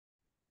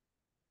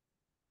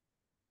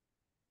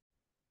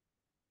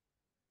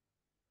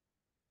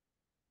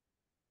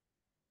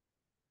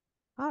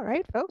All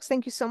right, folks,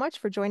 thank you so much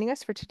for joining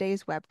us for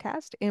today's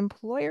webcast.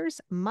 Employers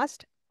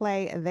must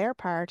play their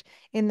part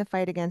in the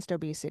fight against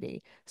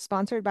obesity,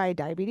 sponsored by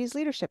Diabetes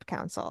Leadership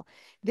Council.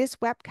 This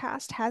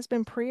webcast has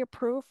been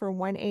pre-approved for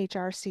one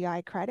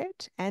HRCI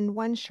credit and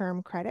one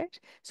SHRM credit,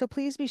 so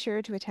please be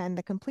sure to attend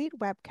the complete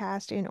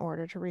webcast in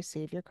order to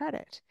receive your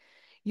credit.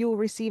 You will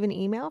receive an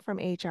email from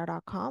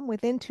hr.com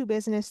within 2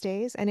 business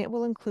days, and it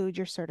will include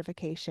your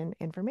certification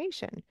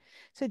information.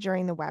 So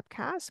during the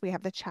webcast, we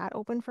have the chat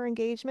open for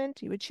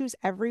engagement. You would choose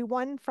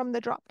everyone from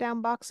the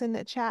drop-down box in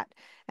the chat,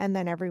 and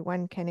then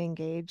everyone can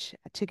engage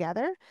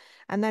together.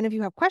 And then if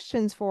you have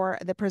questions for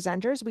the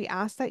presenters, we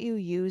ask that you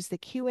use the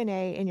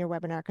Q&A in your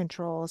webinar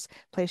controls.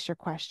 Place your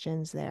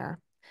questions there.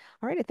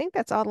 All right, I think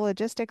that's all the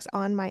logistics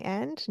on my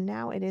end.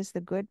 Now it is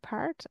the good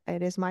part.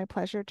 It is my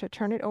pleasure to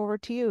turn it over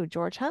to you,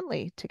 George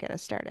Huntley, to get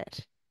us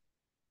started.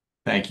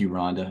 Thank you,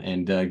 Rhonda,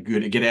 and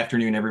good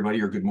afternoon, everybody,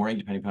 or good morning,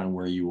 depending upon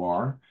where you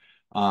are.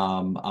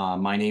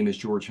 My name is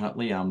George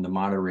Huntley. I'm the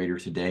moderator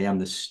today. I'm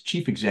the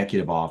Chief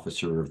Executive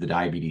Officer of the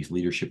Diabetes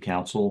Leadership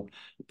Council,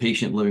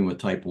 patient living with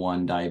type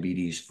 1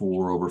 diabetes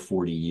for over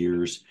 40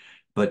 years.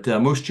 But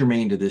most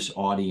germane to this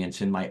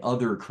audience, in my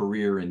other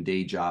career and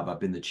day job,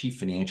 I've been the Chief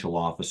Financial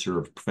Officer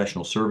of a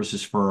professional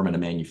services firm and a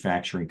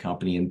manufacturing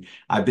company, and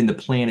I've been the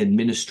plan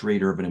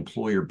administrator of an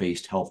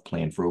employer-based health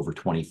plan for over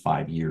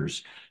 25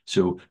 years.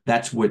 So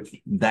that's what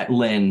that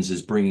lens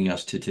is bringing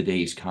us to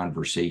today's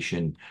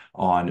conversation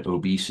on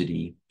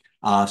obesity.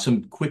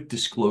 Some quick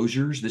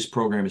disclosures. This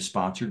program is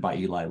sponsored by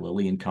Eli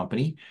Lilly and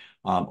Company.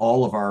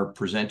 All of our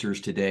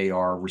presenters today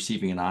are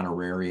receiving an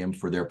honorarium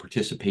for their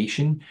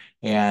participation.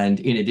 And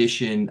in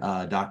addition,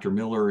 Dr.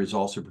 Miller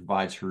also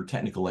provides her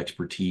technical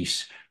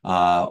expertise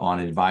on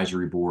an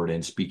advisory board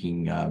and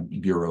speaking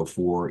bureau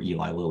for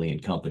Eli Lilly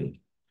and Company.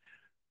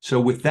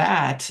 So with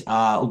that,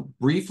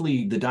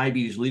 briefly, the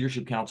Diabetes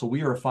Leadership Council,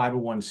 we are a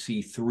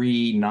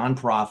 501c3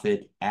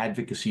 nonprofit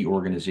advocacy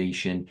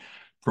organization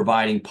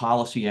providing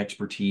policy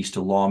expertise to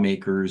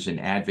lawmakers and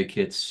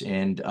advocates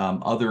and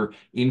other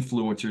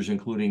influencers,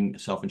 including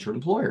self-insured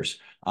employers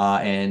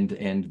and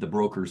the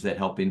brokers that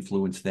help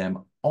influence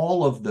them.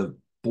 All of the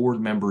board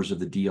members of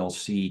the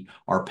DLC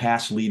are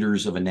past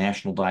leaders of a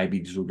national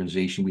diabetes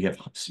organization. We have,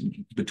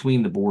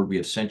 between the board, we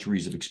have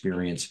centuries of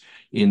experience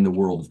in the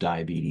world of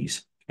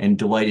diabetes. And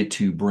delighted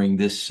to bring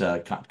this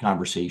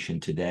conversation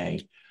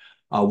today.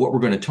 What we're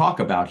going to talk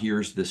about here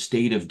is the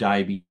state of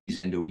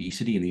diabetes and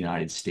obesity in the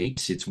United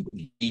States. It's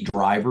the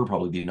driver,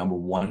 probably the number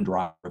one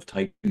driver of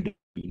type 2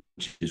 diabetes,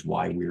 which is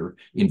why we're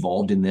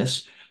involved in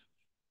this.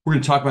 We're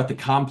going to talk about the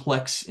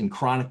complex and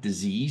chronic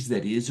disease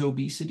that is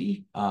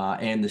obesity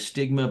and the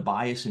stigma,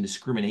 bias, and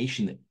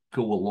discrimination that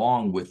go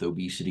along with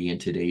obesity in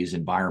today's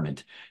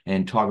environment,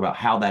 and talk about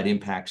how that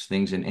impacts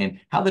things and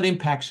how that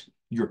impacts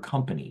your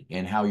company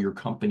and how your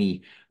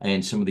company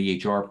and some of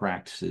the HR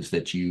practices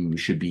that you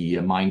should be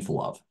mindful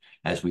of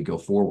as we go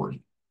forward.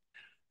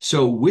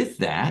 So with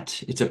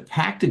that, it's a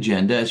packed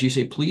agenda. As you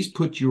say, please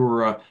put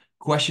your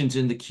questions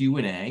in the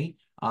Q&A.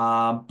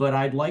 But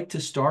I'd like to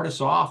start us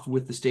off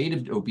with the state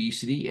of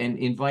obesity and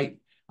invite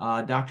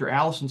Dr.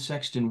 Allison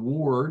Sexton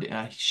Ward.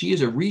 She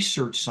is a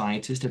research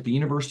scientist at the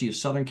University of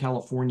Southern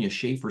California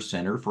Schaefer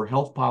Center for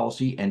Health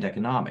Policy and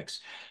Economics.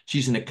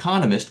 She's an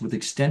economist with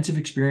extensive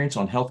experience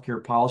on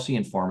healthcare policy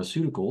and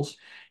pharmaceuticals,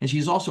 and she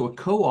is also a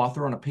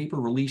co-author on a paper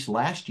released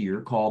last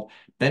year called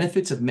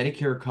Benefits of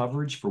Medicare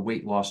Coverage for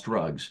Weight Loss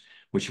Drugs,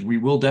 which we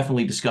will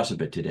definitely discuss a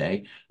bit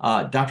today.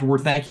 Dr.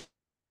 Ward, thank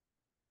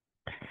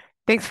you.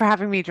 Thanks for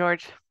having me,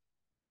 George.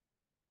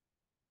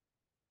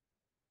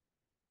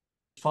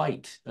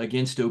 Fight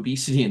against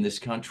obesity in this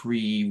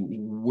country,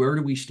 where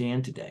do we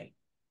stand today?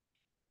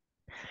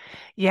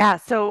 Yeah,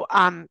 so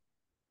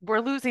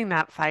we're losing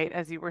that fight,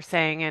 as you were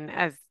saying, and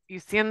as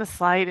you see on the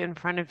slide in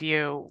front of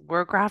you,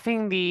 we're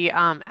graphing the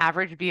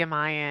average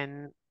BMI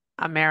in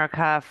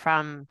America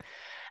from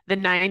the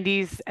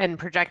 90s and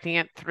projecting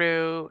it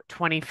through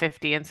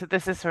 2050. And so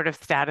this is sort of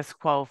status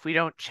quo. If we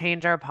don't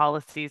change our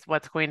policies,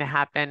 what's going to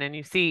happen? And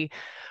you see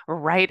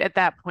right at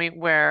that point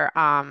where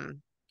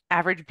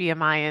average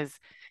BMI is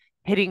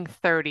hitting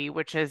 30,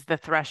 which is the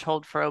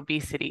threshold for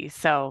obesity.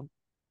 So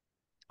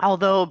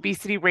although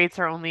obesity rates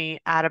are only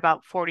at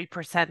about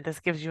 40%,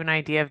 this gives you an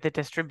idea of the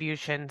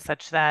distribution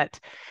such that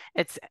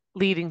it's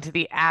leading to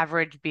the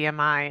average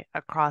BMI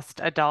across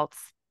adults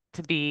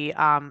to be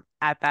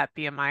at that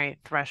BMI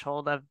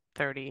threshold of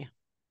 30.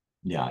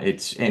 Yeah,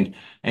 and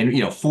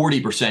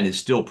 40% is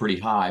still pretty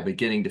high, but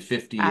getting to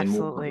 50 and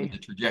more, Absolutely. the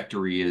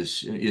trajectory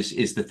is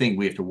the thing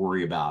we have to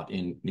worry about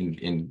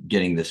in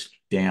getting this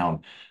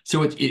down.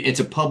 So it's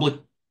a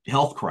public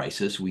health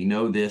crisis. We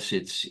know this.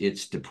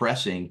 It's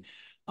depressing.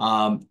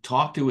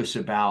 Talk to us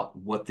about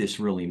what this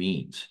really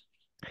means.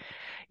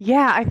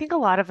 Yeah, I think a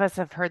lot of us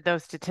have heard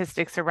those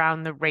statistics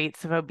around the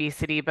rates of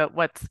obesity, but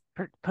what's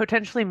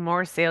potentially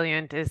more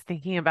salient is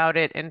thinking about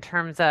it in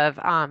terms of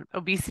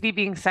obesity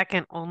being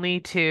second only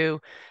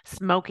to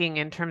smoking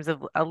in terms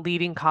of a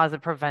leading cause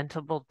of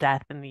preventable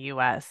death in the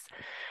US.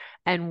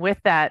 And with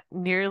that,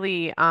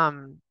 nearly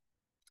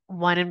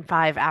 1 in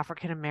 5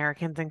 African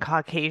Americans and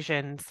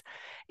Caucasians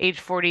age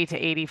 40 to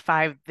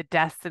 85, the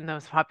deaths in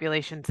those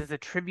populations is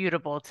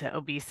attributable to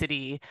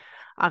obesity.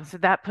 So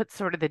that puts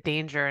sort of the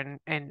danger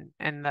and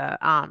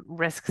the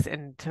risks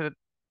into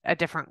a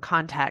different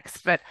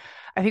context. But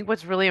I think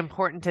what's really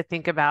important to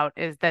think about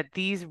is that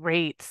these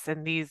rates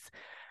and these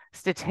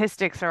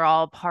statistics are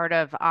all part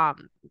of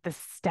the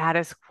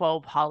status quo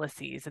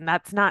policies, and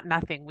that's not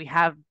nothing. We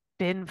have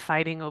been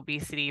fighting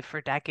obesity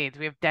for decades.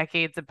 We have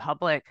decades of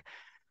public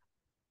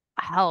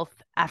health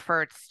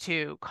efforts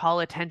to call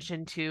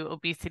attention to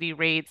obesity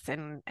rates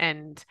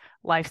and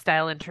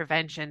lifestyle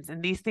interventions,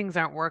 and these things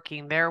aren't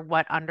working. They're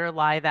what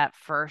underlie that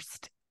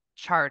first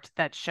chart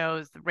that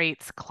shows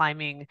rates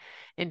climbing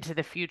into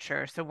the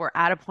future. So we're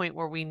at a point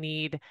where we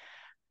need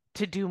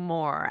to do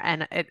more,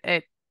 and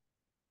it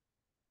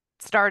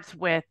starts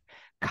with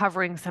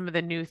covering some of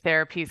the new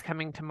therapies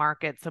coming to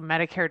market. So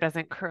Medicare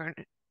doesn't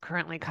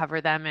currently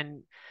cover them,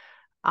 and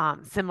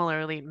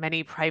similarly,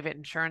 many private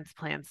insurance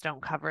plans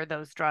don't cover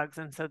those drugs,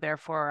 and so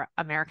therefore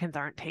Americans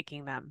aren't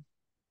taking them.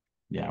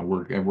 Yeah,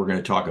 we're going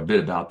to talk a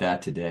bit about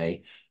that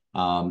today.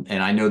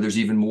 And I know there's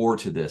even more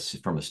to this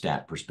from a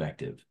stat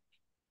perspective.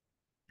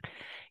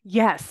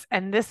 Yes,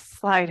 and this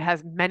slide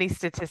has many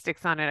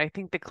statistics on it. I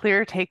think the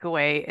clear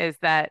takeaway is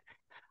that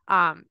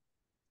um,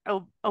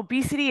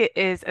 obesity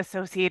is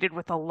associated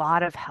with a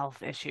lot of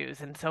health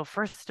issues. And so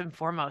first and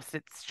foremost,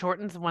 it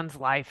shortens one's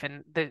life.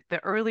 And the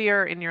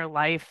earlier in your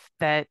life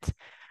that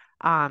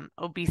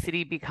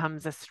obesity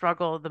becomes a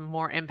struggle, the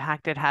more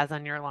impact it has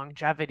on your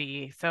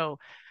longevity. So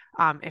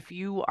if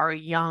you are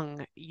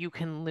young, you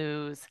can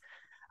lose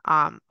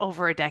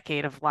over a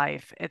decade of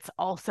life. It's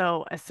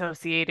also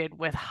associated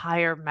with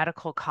higher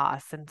medical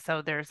costs. And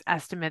so there's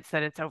estimates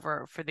that it's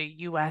over, for the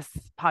US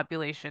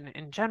population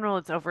in general,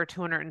 it's over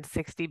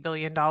 $260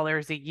 billion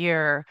a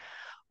year.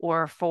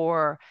 Or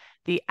for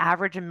the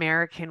average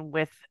American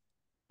with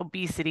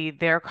obesity,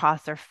 their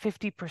costs are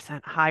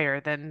 50%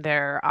 higher than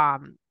their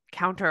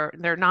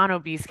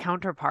non-obese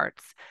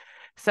counterparts.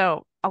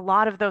 So a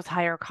lot of those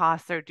higher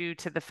costs are due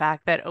to the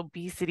fact that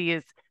obesity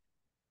is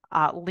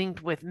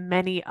linked with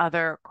many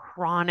other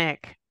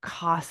chronic,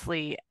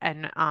 costly,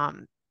 and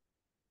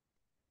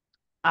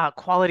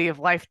quality of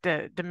life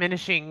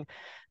diminishing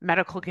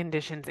medical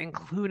conditions,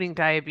 including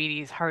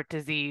diabetes, heart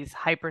disease,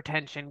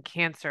 hypertension,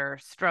 cancer,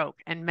 stroke,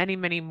 and many,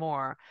 many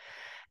more.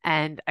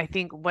 And I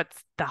think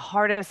what's the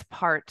hardest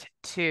part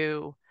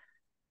to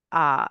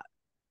uh,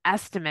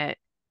 estimate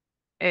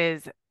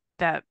is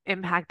the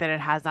impact that it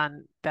has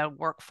on the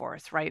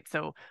workforce, right?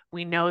 So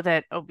we know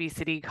that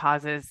obesity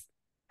causes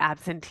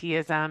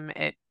absenteeism.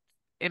 It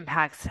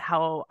impacts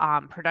how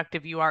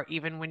productive you are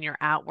even when you're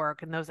at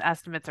work. And those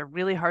estimates are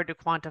really hard to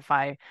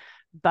quantify,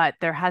 but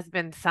there has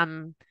been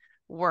some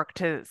work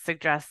to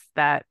suggest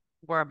that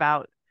we're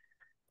about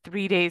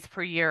 3 days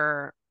per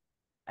year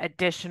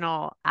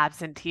additional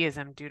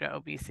absenteeism due to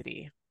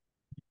obesity.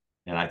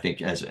 And I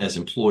think as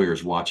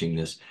employers watching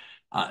this,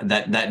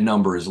 that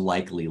number is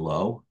likely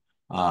low,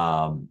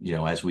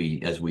 as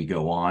we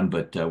go on.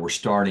 But we're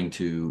starting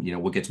to,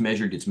 what gets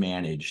measured gets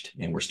managed,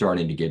 and we're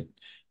starting to get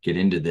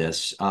into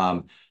this.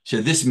 So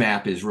this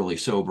map is really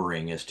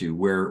sobering as to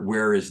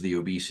where is the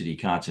obesity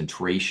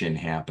concentration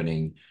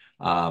happening.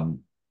 I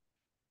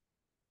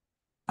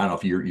don't know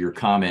if your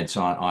comments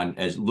on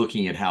as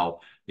looking at how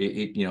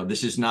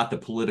this is not the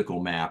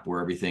political map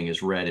where everything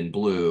is red and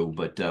blue,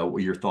 but what are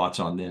your thoughts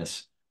on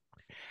this?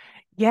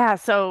 Yeah,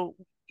 so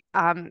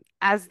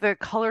as the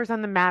colors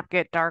on the map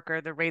get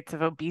darker, the rates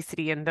of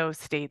obesity in those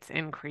states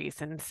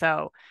increase. And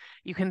so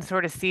you can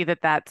sort of see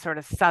that sort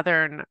of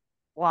southern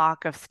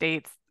block of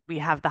states, we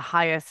have the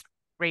highest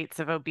rates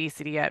of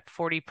obesity at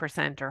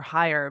 40% or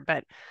higher.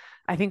 But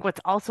I think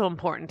what's also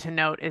important to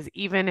note is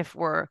even if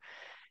we're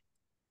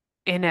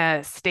in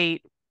a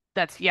state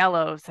that's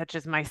yellow, such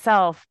as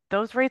myself,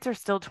 those rates are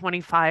still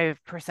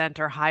 25%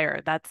 or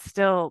higher. That's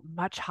still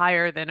much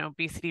higher than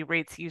obesity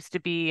rates used to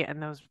be,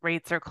 and those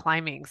rates are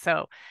climbing.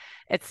 So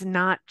it's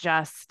not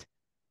just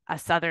a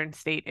southern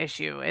state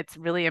issue, it's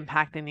really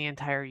impacting the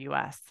entire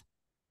US.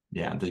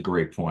 Yeah, that's a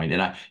great point.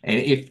 And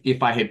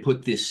if I had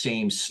put this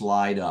same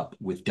slide up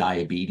with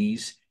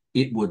diabetes,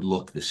 it would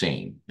look the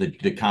same.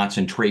 The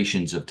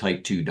concentrations of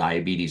type 2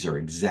 diabetes are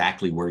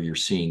exactly where you're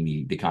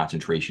seeing the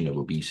concentration of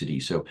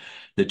obesity. So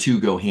the two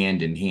go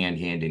hand in hand,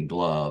 hand in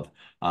glove,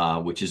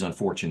 which is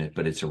unfortunate,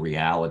 but it's a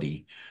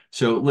reality.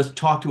 So let's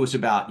talk to us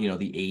about,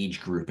 the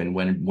age group and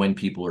when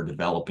people are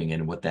developing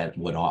and what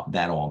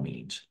that all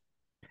means.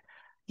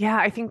 Yeah,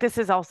 I think this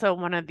is also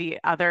one of the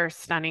other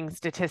stunning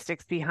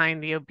statistics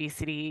behind the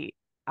obesity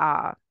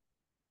uh,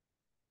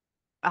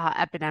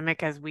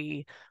 epidemic as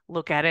we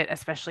look at it,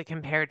 especially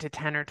compared to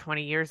 10 or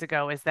 20 years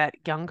ago, is that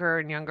younger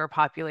and younger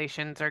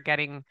populations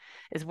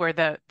is where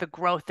the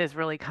growth is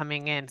really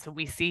coming in. So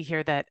we see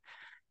here that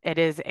it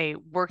is a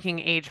working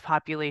age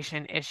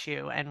population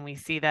issue, and we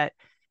see that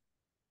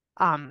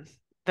um,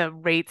 the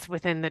rates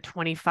within the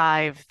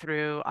 25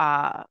 through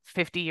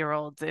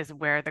 50-year-olds is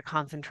where the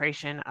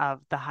concentration of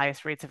the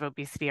highest rates of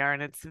obesity are.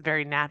 And it's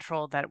very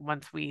natural that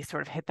once we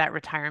sort of hit that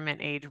retirement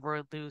age,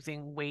 we're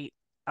losing weight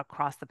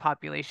across the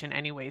population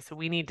anyway. So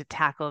we need to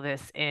tackle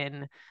this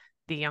in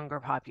the younger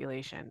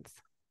populations.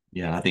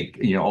 Yeah, I think,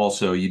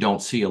 also you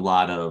don't see a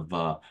lot of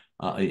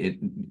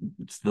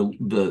it's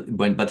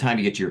when by the time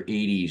you get to your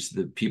 80s,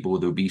 the people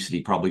with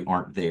obesity probably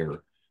aren't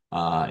there.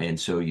 And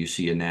so you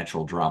see a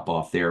natural drop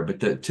off there.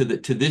 But to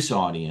this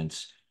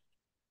audience,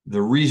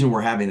 the reason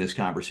we're having this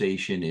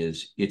conversation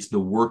is it's the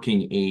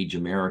working age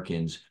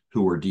Americans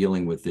who are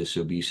dealing with this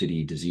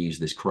obesity disease,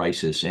 this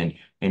crisis. And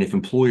if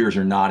employers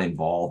are not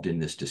involved in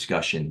this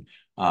discussion,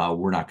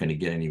 we're not going to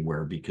get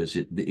anywhere because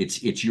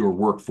it's your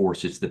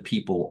workforce, it's the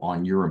people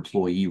on your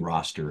employee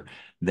roster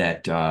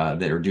that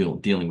are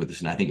dealing with this.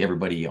 And I think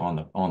everybody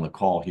on the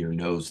call here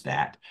knows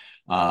that.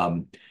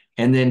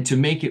 And then to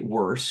make it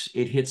worse,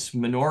 it hits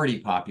minority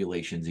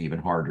populations even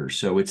harder.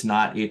 So it's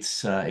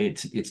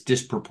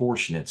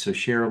disproportionate. So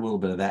share a little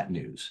bit of that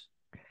news.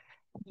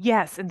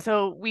 Yes, and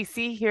so we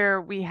see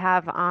here we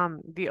have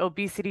the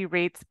obesity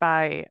rates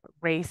by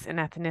race and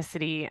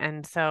ethnicity,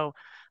 and so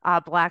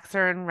blacks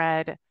are in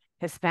red,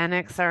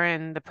 Hispanics are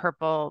in the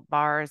purple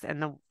bars,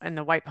 and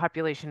the white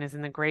population is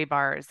in the gray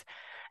bars.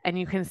 And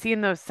you can see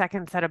in those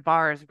second set of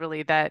bars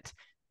really that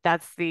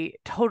that's the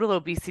total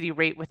obesity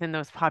rate within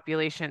those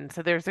populations.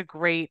 So there's a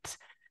great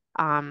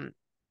um,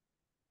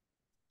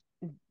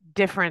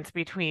 difference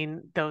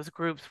between those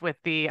groups with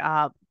the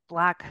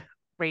black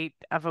rate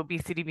of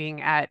obesity being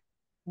at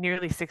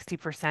nearly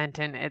 60%,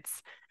 and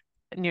it's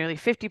nearly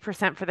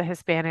 50% for the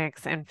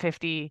Hispanics and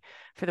 50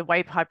 for the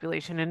white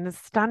population. And as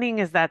stunning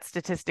as that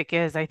statistic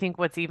is, I think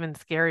what's even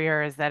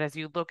scarier is that as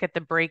you look at the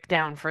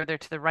breakdown further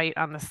to the right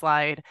on the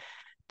slide,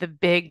 the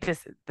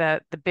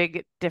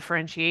big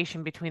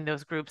differentiation between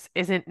those groups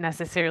isn't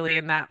necessarily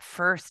in that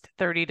first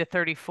 30 to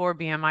 34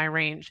 BMI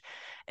range.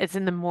 It's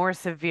in the more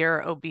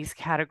severe obese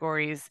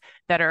categories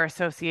that are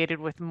associated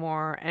with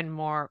more and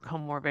more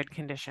comorbid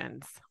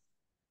conditions.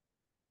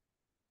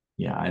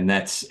 Yeah, and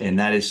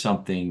that is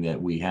something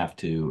that we have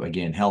to,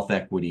 again, health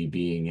equity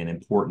being an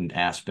important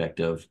aspect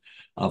of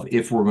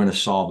if we're going to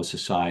solve a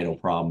societal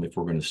problem, if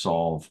we're going to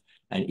solve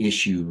an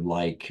issue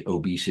like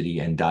obesity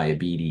and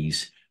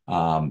diabetes,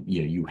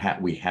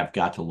 we have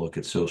got to look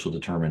at social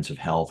determinants of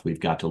health. We've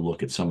got to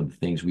look at some of the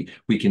things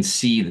we can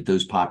see that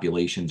those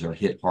populations are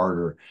hit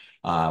harder.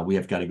 We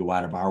have got to go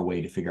out of our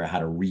way to figure out how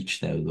to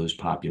reach those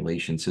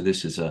populations. So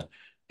this is an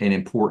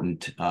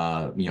important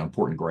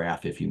important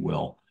graph, if you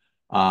will.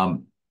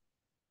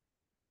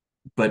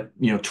 But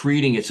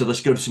treating it. So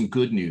let's go to some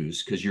good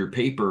news because your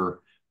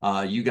paper,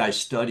 you guys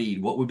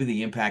studied what would be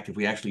the impact if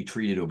we actually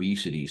treated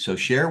obesity. So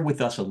share with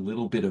us a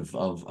little bit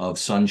of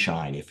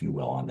sunshine, if you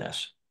will, on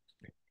this.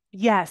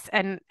 Yes,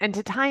 and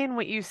to tie in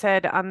what you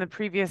said on the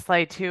previous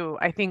slide too,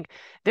 I think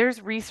there's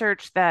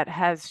research that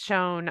has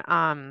shown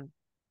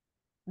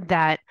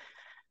that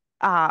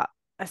uh,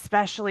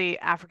 especially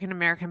African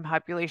American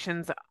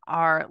populations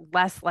are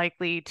less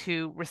likely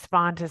to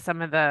respond to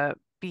some of the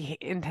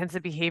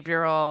intensive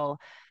behavioral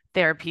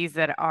therapies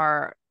that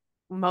are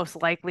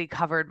most likely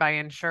covered by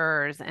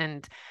insurers,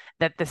 and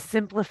that the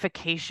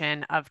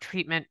simplification of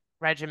treatment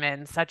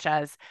regimens, such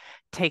as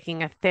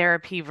taking a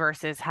therapy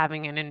versus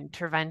having an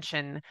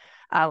intervention,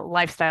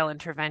 lifestyle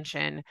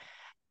intervention,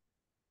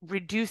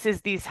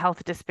 reduces these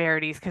health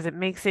disparities because it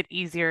makes it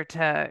easier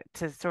to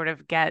sort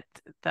of get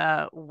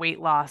the weight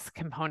loss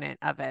component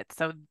of it.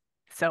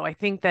 So I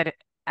think that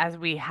as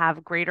we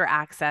have greater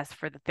access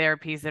for the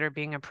therapies that are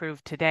being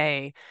approved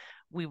today,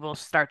 we will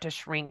start to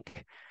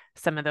shrink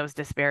some of those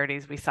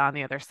disparities we saw on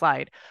the other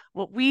slide.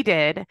 What we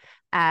did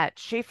at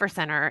Schaefer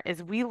Center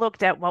is we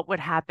looked at what would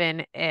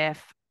happen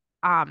if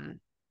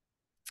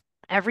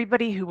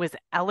everybody who was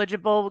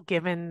eligible,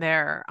 given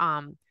their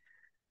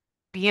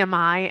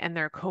BMI and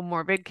their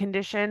comorbid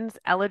conditions,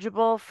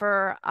 eligible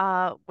for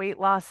weight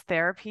loss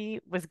therapy,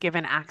 was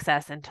given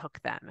access and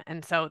took them.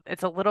 And so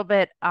it's a little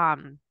bit uh,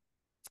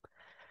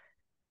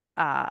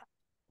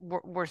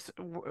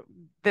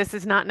 this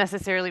is not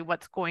necessarily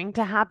what's going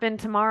to happen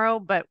tomorrow,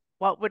 but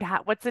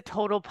what's the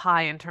total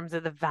pie in terms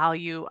of the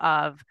value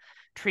of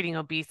treating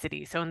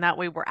obesity? So in that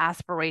way, we're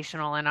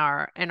aspirational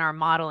in our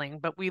modeling,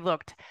 but we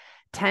looked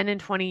 10 and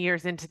 20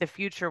 years into the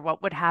future,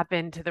 what would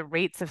happen to the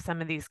rates of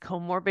some of these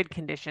comorbid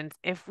conditions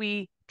if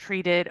we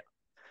treated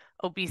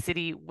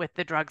obesity with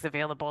the drugs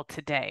available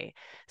today?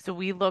 So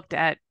we looked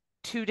at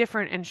two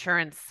different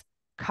insurance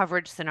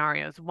coverage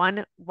scenarios.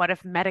 One, what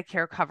if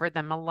Medicare covered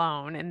them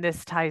alone? And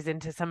this ties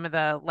into some of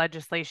the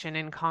legislation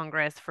in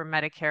Congress for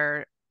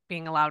Medicare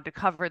being allowed to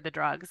cover the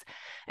drugs.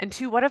 And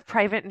two, what if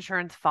private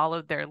insurance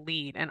followed their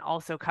lead and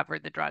also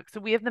covered the drugs? So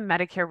we have the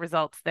Medicare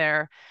results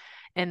there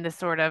in the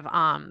sort of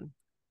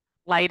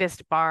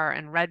lightest bar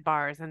and red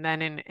bars, and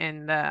then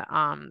in the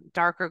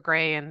darker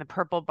gray and the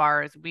purple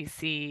bars, we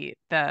see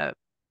the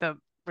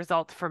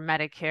results for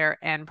Medicare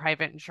and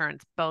private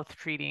insurance, both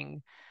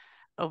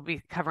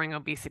covering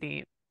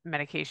obesity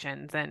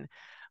medications. And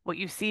what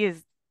you see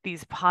is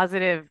these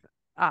positive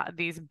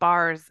these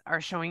bars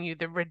are showing you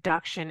the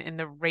reduction in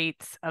the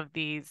rates of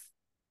these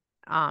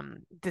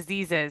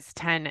diseases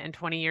 10 and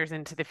 20 years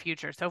into the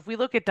future. So if we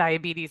look at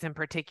diabetes in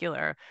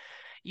particular,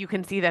 you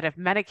can see that if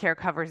Medicare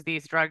covers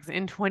these drugs,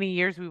 in 20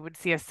 years, we would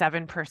see a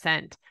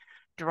 7%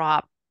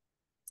 drop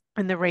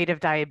in the rate of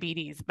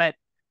diabetes. But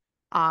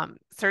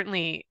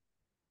certainly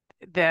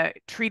the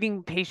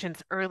treating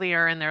patients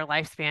earlier in their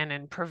lifespan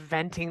and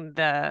preventing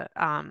the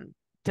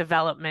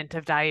development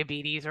of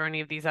diabetes or any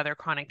of these other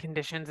chronic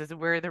conditions is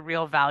where the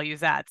real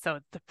value's at. So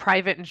the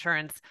private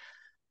insurance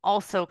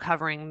also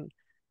covering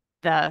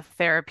the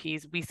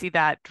therapies, we see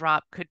that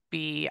drop could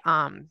be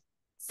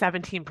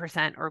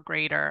 17% or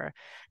greater.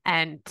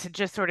 And to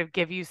just sort of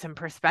give you some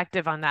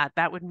perspective on that,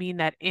 that would mean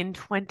that in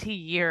 20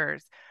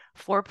 years,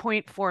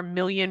 4.4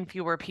 million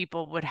fewer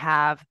people would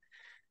have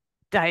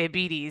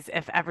diabetes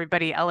if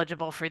everybody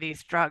eligible for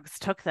these drugs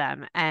took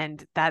them.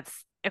 And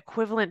that's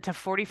equivalent to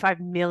 45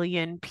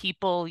 million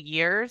people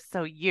years.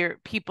 So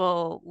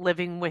people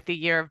living with a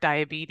year of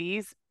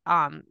diabetes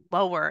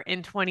lower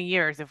in 20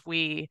 years if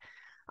we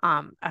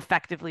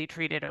effectively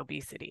treated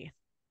obesity.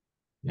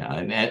 Yeah,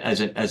 and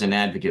as an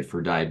advocate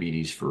for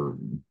diabetes for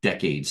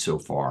decades so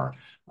far,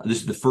 this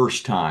is the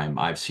first time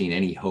I've seen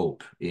any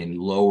hope in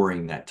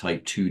lowering that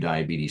type 2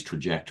 diabetes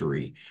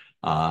trajectory.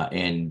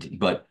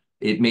 But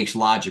it makes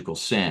logical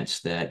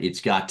sense that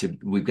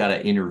we've got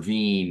to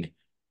intervene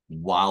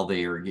while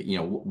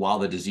while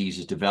the disease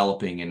is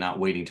developing and not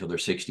waiting till they're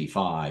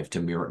 65 to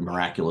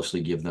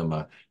miraculously give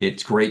them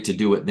it's great to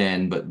do it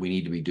then, but we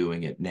need to be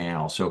doing it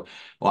now. So,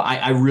 well,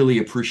 I really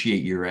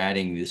appreciate your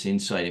adding this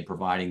insight and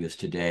providing this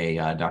today,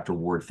 Dr.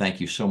 Ward. Thank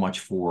you so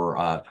much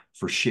for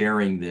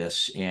sharing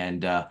this.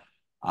 And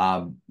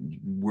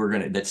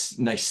that's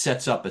nice,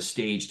 sets up a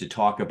stage to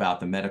talk about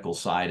the medical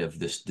side of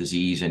this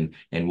disease and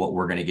what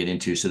we're going to get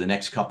into. So the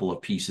next couple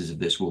of pieces of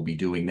this, we'll be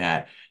doing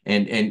that.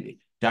 And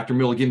Dr.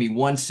 Miller, give me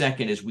 1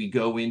 second as we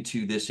go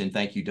into this, and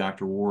thank you,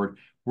 Dr. Ward.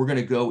 We're going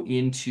to go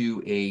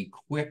into a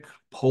quick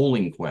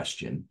polling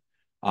question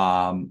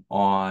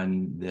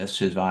on this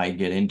as I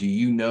get in. Do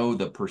you know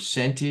the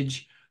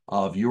percentage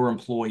of your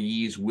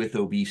employees with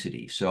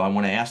obesity? So I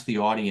want to ask the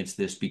audience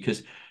this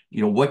because,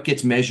 what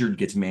gets measured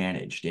gets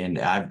managed. And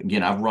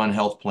I've run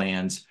health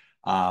plans.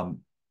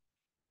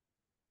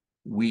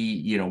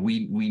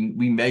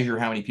 We measure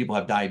how many people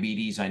have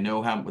diabetes. I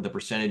know the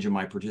percentage of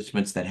my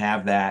participants that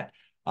have that.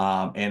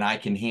 And I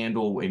can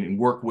handle and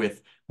work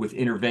with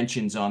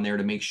interventions on there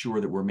to make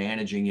sure that we're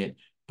managing it.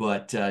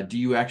 But do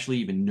you actually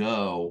even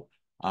know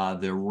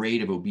the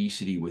rate of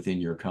obesity within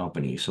your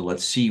company? So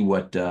let's see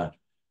what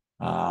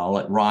I'll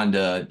let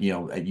Rhonda,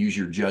 use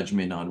your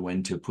judgment on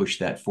when to push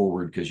that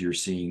forward because you're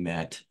seeing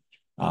that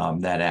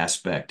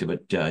aspect.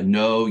 But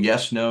no,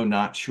 yes, no,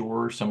 not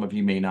sure. Some of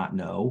you may not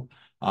know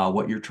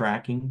what you're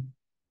tracking.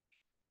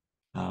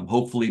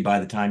 Hopefully,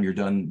 by the time you're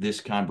done this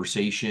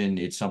conversation,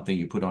 it's something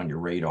you put on your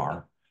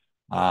radar.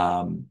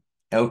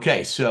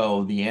 Okay,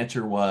 so the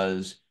answer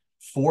was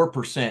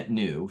 4%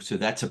 knew, so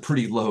that's a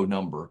pretty low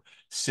number.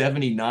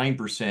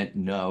 79%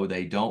 no,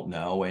 they don't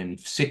know, and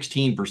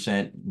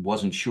 16%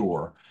 wasn't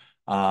sure.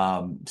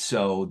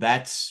 So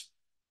that's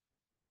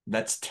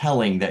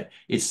telling that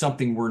it's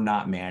something we're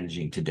not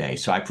managing today.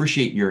 So I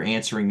appreciate your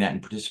answering that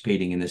and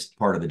participating in this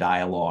part of the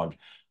dialogue.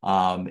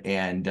 We're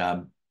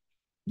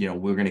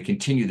going to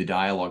continue the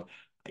dialogue.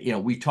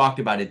 We talked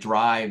about it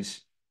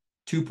drives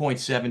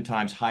 2.7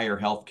 times higher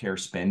healthcare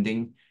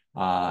spending.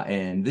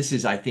 And this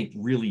is, I think,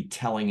 really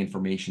telling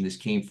information. This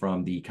came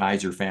from the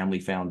Kaiser Family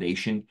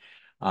Foundation.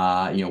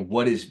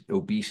 What is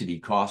obesity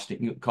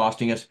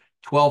costing us?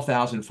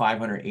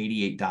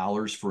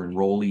 $12,588 for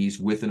enrollees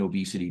with an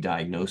obesity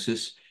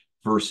diagnosis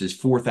versus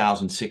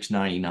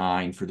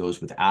 $4,699 for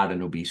those without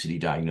an obesity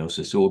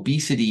diagnosis. So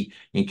obesity,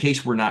 in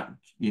case you're not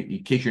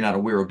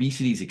aware,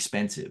 obesity is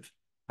expensive.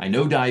 I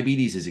know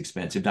diabetes is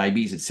expensive.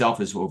 Diabetes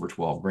itself is over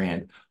 12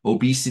 grand.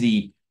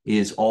 Obesity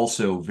is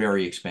also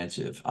very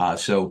expensive.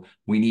 So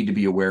we need to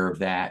be aware of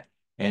that.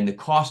 And the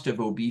cost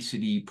of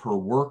obesity per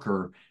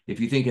worker,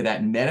 if you think of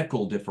that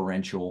medical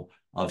differential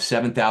of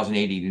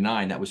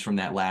 $7,889, that was from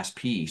that last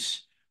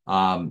piece.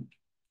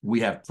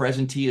 We have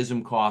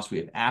presenteeism costs, we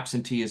have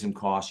absenteeism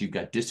costs, you've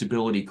got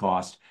disability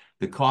costs.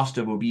 The cost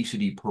of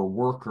obesity per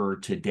worker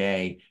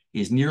today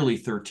is nearly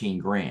 13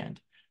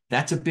 grand.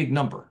 That's a big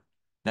number.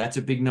 That's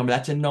a big number.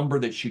 That's a number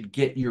that should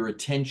get your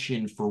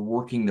attention for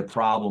working the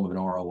problem of an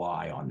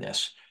ROI on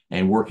this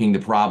and working the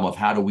problem of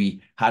how do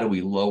we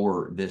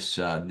lower this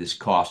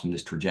cost and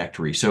this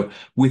trajectory. So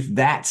with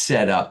that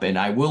set up, and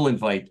I will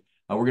invite,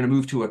 we're going to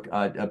move to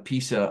a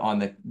piece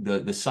on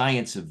the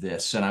science of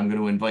this, and I'm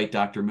going to invite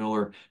Dr.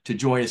 Miller to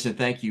join us, and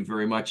thank you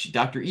very much.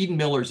 Dr. Eden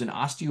Miller is an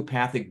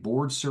osteopathic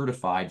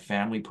board-certified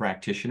family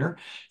practitioner.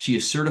 She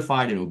is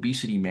certified in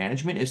obesity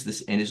management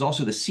and is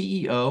also the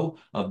CEO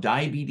of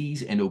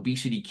Diabetes and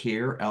Obesity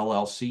Care,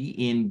 LLC,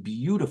 in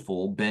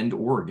beautiful Bend,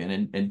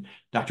 Oregon. And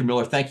Dr.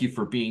 Miller, thank you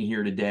for being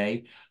here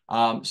today.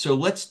 So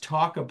let's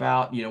talk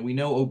about, we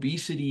know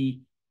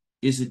obesity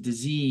is a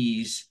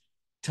disease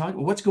talk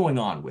what's going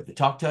on with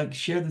it.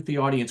 Share with the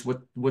audience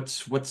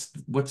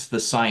what's the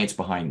science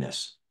behind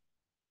this.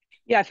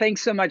 Yeah,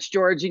 thanks so much,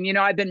 George. And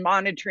I've been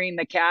monitoring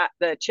the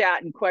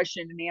chat and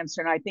question and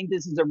answer, and I think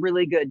this is a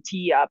really good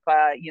tee up.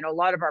 A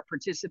lot of our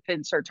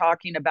participants are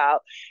talking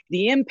about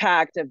the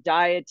impact of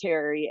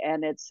dietary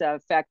and its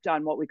effect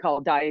on what we call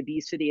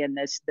diabetes in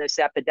this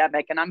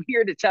epidemic. And I'm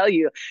here to tell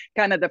you,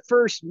 kind of the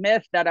first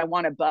myth that I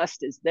want to bust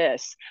is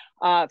this: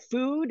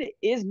 food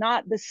is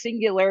not the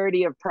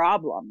singularity of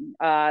problem.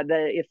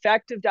 The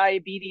effect of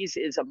diabetes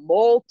is a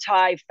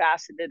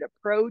multifaceted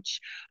approach.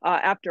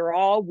 After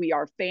all, we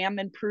are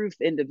famine-proof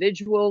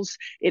individuals.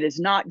 It is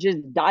not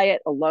just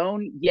diet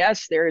alone.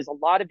 Yes, there is a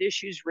lot of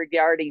issues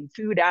regarding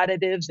food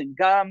additives and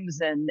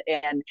gums and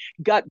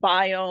gut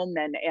biome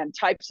and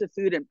types of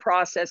food and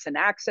process and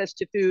access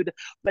to food.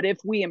 But if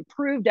we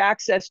improved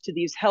access to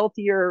these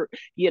healthier,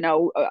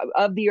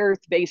 of the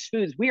earth-based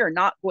foods, we are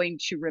not going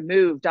to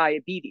remove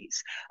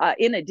diabetes.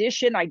 In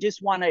addition, I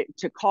just wanted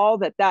to call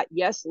that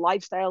yes,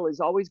 lifestyle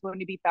is always going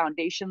to be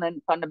foundational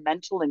and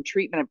fundamental in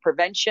treatment and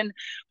prevention.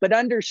 But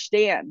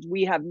understand,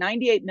 we have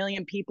 98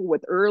 million people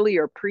with early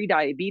or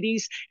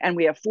pre-diabetes, and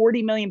we have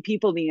 40 million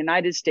people in the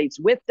United States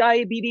with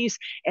diabetes.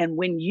 And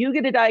when you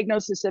get a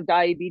diagnosis of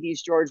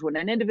diabetes, George, when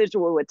an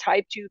individual with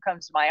type 2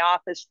 comes to my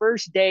office,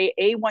 first day,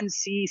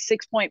 A1C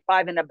 6.5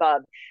 and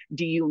above,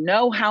 do you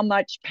know how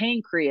much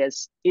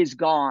pancreas is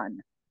gone?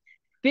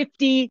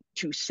 50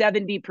 to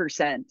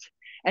 70%.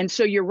 And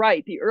so you're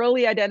right, the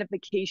early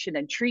identification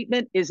and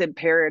treatment is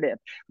imperative,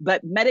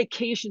 but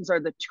medications are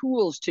the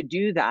tools to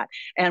do that.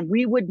 And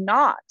we would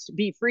not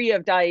be free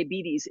of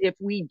diabetes if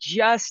we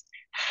just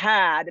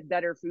had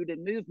better food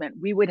and movement.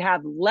 We would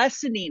have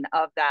lessening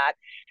of that.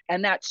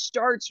 And that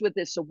starts with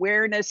this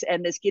awareness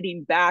and this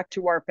getting back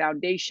to our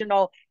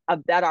foundational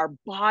of that our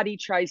body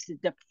tries to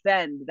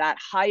defend that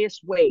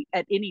highest weight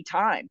at any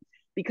time,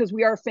 because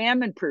we are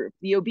famine proof.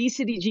 The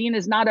obesity gene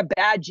is not a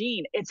bad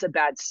gene, it's a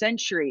bad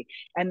century.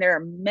 And there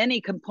are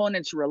many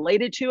components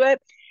related to it.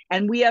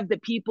 And we have the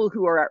people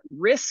who are at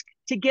risk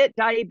to get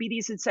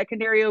diabetes and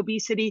secondary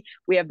obesity.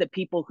 We have the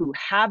people who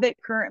have it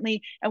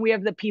currently, and we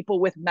have the people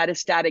with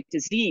metastatic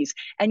disease.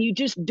 And you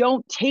just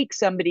don't take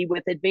somebody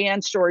with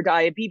advanced or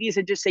diabetes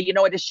and just say,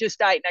 it's just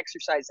diet and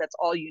exercise. That's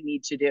all you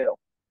need to do.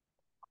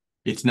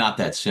 It's not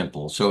that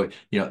simple. So,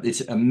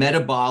 it's a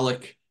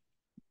metabolic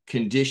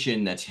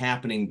condition that's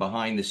happening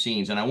behind the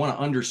scenes. And I want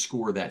to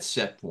underscore that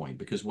set point,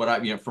 because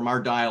from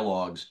our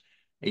dialogues,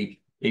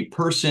 a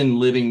person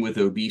living with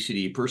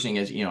obesity, a person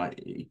has,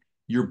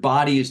 your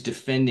body is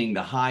defending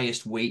the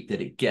highest weight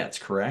that it gets,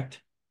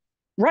 correct?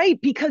 Right,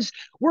 because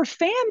we're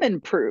famine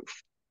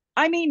proof.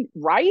 I mean,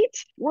 right?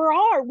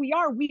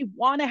 We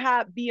want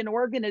to be an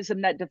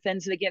organism that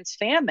defends against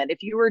famine.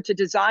 If you were to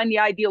design the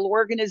ideal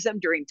organism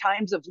during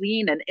times of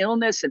lean and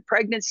illness and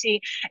pregnancy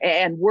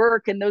and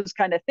work and those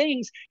kind of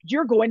things,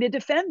 you're going to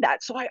defend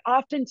that. So I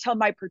often tell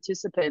my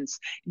participants,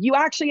 you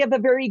actually have a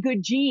very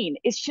good gene.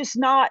 It's just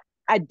not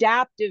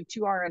adaptive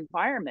to our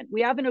environment.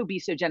 We have an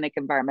obesogenic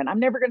environment. I'm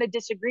never going to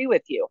disagree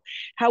with you.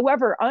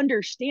 However,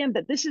 understand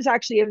that this is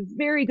actually a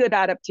very good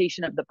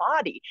adaptation of the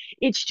body.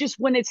 It's just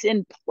when it's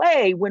in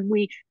play, when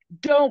we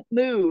don't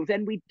move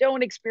and we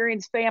don't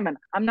experience famine.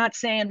 I'm not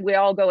saying we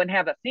all go and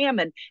have a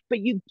famine, but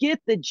you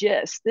get the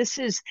gist. This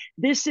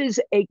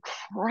is a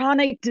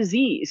chronic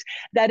disease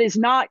that is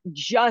not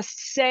just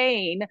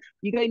saying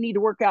you're going to need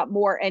to work out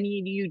more and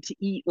you need to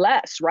eat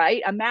less,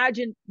 right?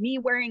 Imagine me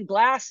wearing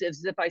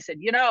glasses. If I said,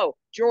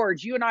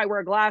 George, you and I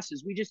wear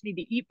glasses. We just need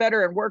to eat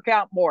better and work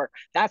out more.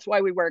 That's why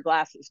we wear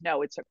glasses.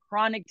 No, it's a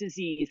chronic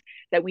disease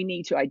that we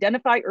need to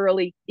identify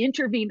early,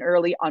 intervene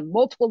early on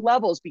multiple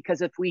levels,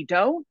 because if we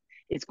don't,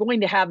 it's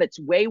going to have its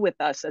way with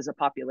us as a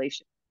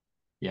population.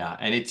 Yeah,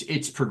 and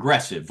it's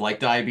progressive. Like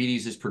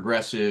diabetes is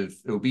progressive,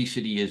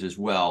 obesity is as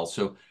well.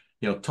 So,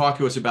 talk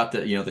to us about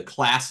the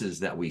classes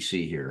that we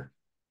see here.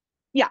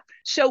 Yeah.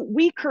 So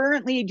we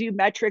currently do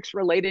metrics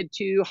related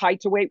to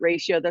height to weight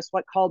ratio. That's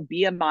what called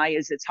BMI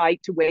is. It's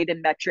height to weight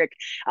and metric.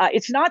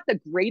 It's not the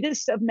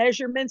greatest of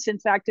measurements. In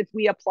fact, if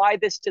we apply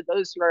this to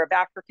those who are of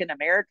African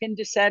American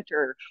descent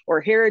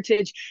or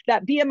heritage,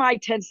 that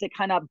BMI tends to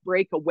kind of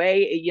break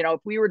away. If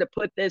we were to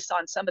put this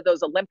on some of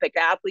those Olympic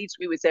athletes,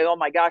 we would say, oh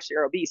my gosh,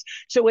 they're obese.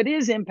 So it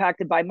is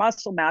impacted by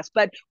muscle mass,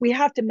 but we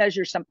have to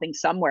measure something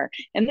somewhere.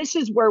 And this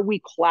is where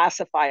we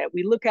classify it.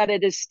 We look at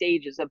it as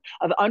stages of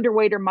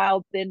underweight or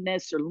mild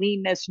thinness or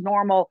leanness,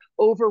 normal,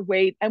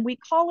 overweight, and we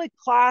call it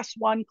class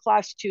 1,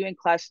 class 2, and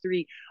class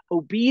 3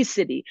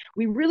 obesity.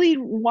 We really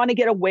want to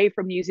get away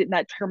from using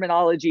that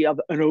terminology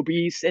of an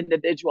obese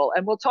individual,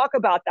 and we'll talk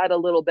about that a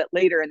little bit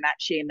later in that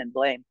shame and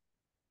blame.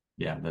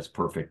 Yeah, that's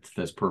perfect.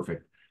 That's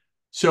perfect.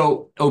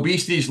 So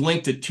obesity is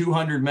linked to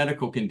 200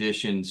 medical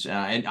conditions,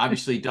 and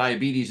obviously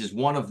diabetes is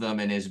one of them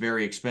and is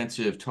very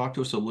expensive. Talk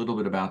to us a little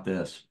bit about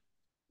this.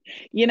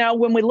 You know,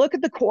 when we look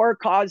at the core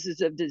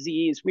causes of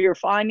disease, we are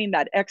finding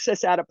that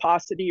excess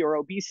adiposity or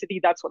obesity,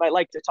 that's what I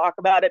like to talk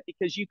about it,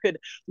 because you could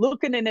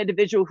look at an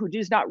individual who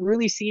does not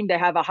really seem to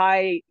have a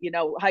high,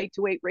 height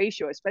to weight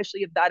ratio,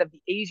 especially of that of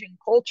the Asian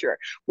culture,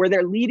 where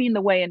they're leading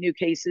the way in new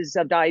cases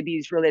of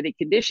diabetes related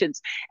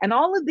conditions. And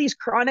all of these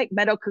chronic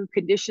medical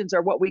conditions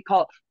are what we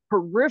call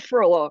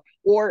peripheral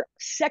or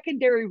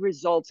secondary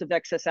results of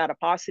excess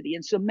adiposity.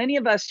 And so many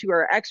of us who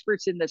are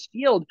experts in this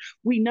field,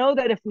 we know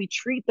that if we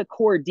treat the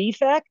core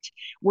defect,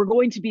 we're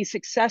going to be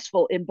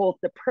successful in both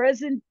the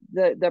present,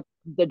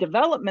 the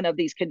development of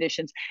these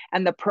conditions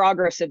and the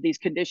progress of these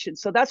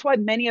conditions. So that's why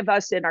many of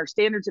us in our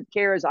standards of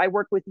care, as I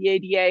work with the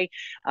ADA,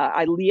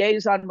 I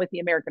liaison with the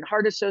American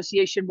Heart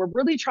Association, we're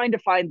really trying to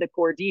find the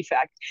core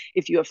defect.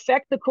 If you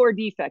affect the core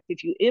defect,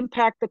 if you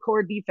impact the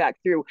core defect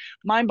through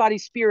mind, body,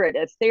 spirit,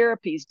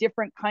 therapies,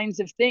 different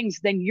kinds of things,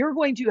 then you're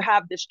going to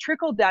have this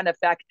trickle down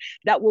effect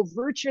that will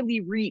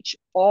virtually reach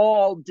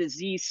all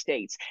disease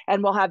states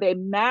and will have a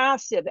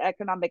massive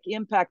economic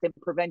impact and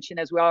prevention,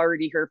 as we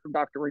already heard from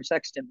Dr.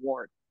 Sexton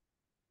Ward.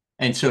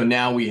 And so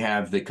now we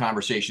have the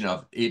conversation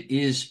of it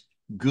is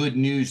good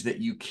news that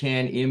you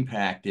can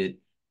impact it.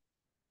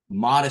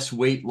 Modest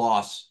weight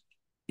loss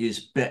is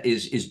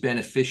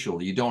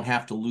beneficial. You don't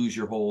have to lose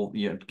your whole,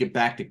 get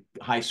back to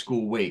high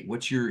school weight.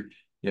 What's your,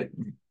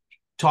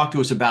 talk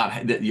to us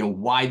about that,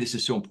 why this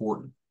is so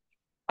important.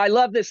 I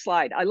love this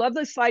slide. I love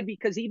this slide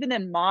because even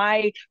in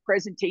my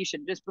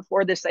presentation, just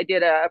before this, I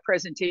did a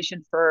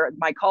presentation for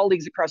my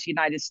colleagues across the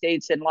United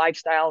States in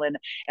lifestyle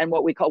and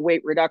what we call weight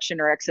reduction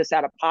or excess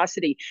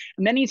adiposity.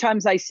 Many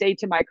times I say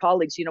to my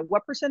colleagues,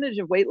 what percentage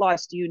of weight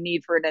loss do you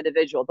need for an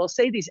individual? They'll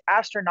say these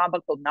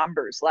astronomical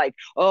numbers like,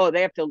 oh,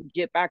 they have to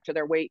get back to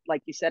their weight,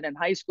 like you said, in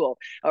high school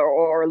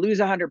or lose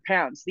 100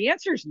 pounds. The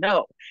answer is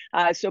no.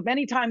 So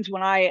many times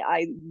when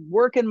I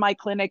work in my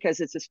clinic, as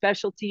it's a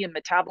specialty in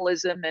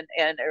metabolism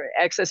and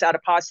excess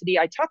adiposity,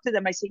 I talk to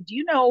them. I say, do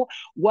you know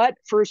what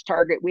first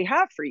target we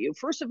have for you?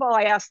 First of all,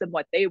 I ask them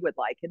what they would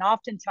like. And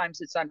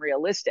oftentimes it's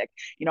unrealistic.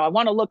 I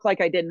want to look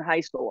like I did in high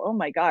school. Oh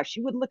my gosh,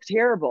 you would look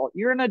terrible.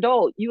 You're an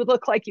adult. You would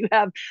look like you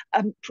have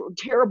a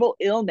terrible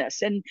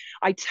illness. And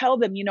I tell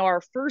them,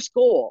 our first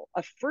goal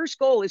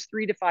is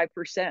 3 to 5%.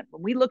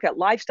 When we look at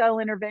lifestyle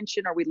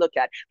intervention or we look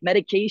at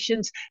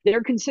medications,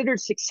 they're considered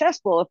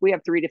successful if we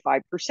have 3 to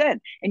 5%.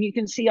 And you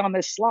can see on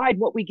this slide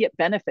what we get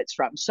benefits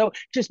from. So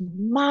just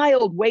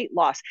mild weight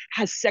loss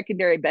has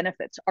secondary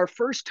benefits. Our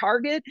first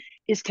target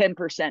is 10%.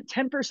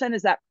 10%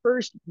 is that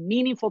first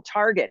meaningful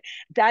target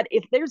that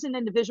if there's an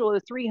individual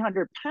with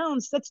 300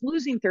 pounds, that's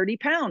losing 30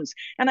 pounds.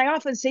 And I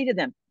often say to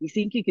them, you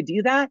think you could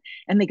do that?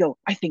 And they go,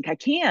 I think I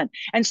can.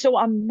 And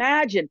so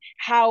imagine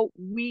how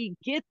we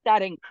get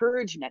that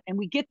encouragement and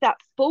we get that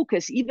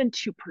focus even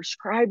to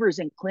prescribers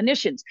and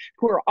clinicians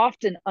who are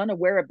often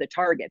unaware of the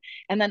target.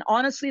 And then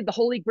honestly, the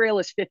holy grail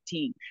is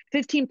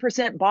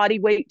 15% body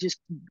weight just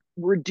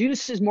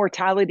reduces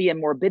mortality and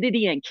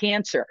morbidity and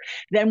cancer.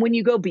 Then when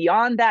you go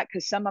beyond that,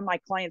 because some of my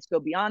clients go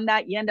beyond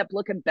that, you end up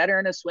looking better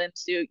in a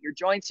swimsuit, your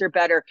joints are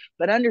better,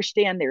 but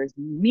understand there is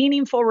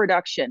meaningful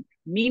reduction,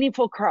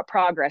 meaningful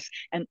progress,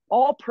 and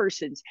all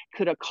persons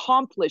could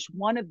accomplish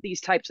one of these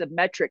types of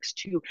metrics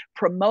to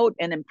promote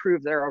and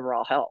improve their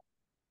overall health.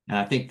 And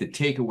I think the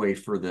takeaway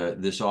for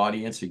this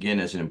audience, again,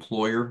 as an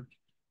employer,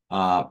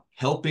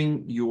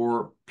 helping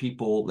your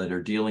people that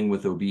are dealing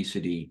with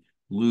obesity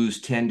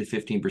lose 10 to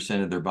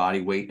 15% of their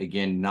body weight,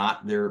 again,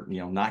 not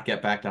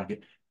get back down,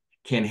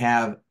 can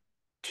have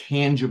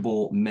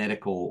tangible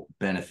medical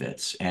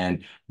benefits.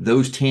 And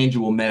those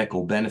tangible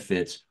medical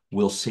benefits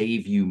will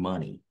save you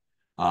money.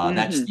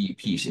 That's the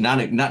piece.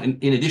 Not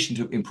in addition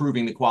to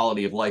improving the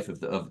quality of life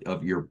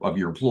of your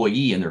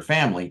employee and their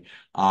family,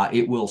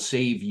 it will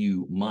save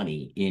you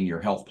money in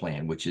your health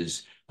plan, which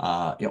is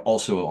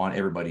also on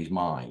everybody's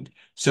mind.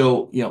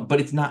 So, but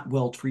it's not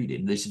well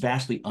treated. It's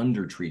vastly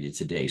undertreated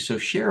today. So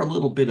share a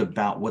little bit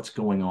about what's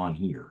going on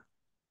here.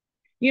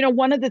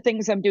 One of the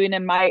things I'm doing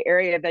in my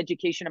area of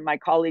education of my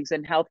colleagues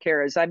in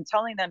healthcare is I'm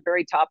telling them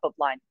very top of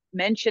line,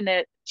 mention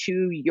it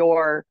to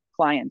your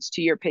clients,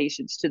 to your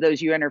patients, to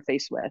those you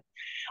interface with.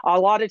 A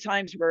lot of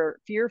times we're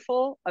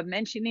fearful of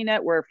mentioning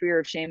it. We're fear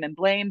of shame and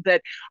blame,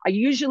 but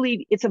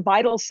it's a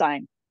vital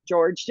sign,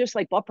 George, just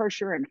like blood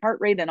pressure and heart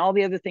rate and all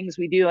the other things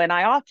we do. And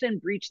I often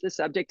breach the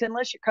subject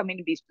unless you're coming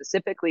to me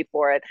specifically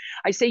for it.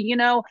 I say,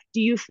 do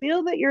you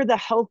feel that you're the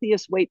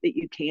healthiest weight that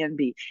you can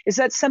be? Is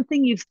that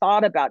something you've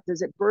thought about?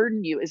 Does it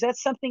burden you? Is that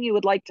something you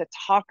would like to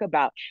talk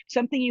about?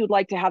 Something you would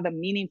like to have a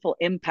meaningful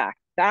impact?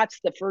 That's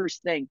the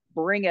first thing.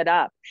 Bring it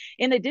up.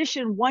 In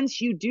addition, once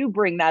you do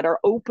bring that or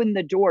open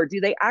the door, do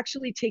they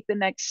actually take the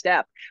next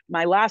step?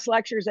 My last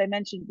lecture, as I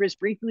mentioned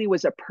briefly,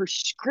 was a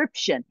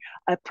prescription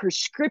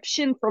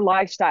for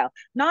lifestyle,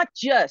 not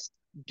just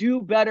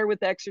do better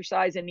with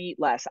exercise and eat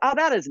less. Oh,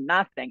 that is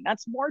nothing.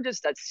 That's more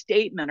just a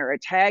statement or a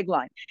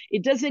tagline.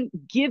 It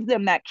doesn't give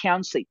them that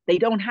counseling. They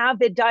don't have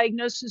the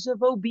diagnosis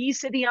of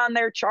obesity on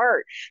their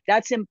chart.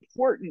 That's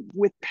important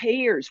with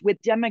payers,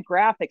 with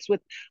demographics,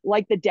 with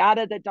like the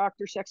data that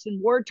Dr. Sexton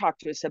Ward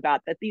talked to us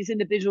about, that these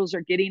individuals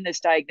are getting this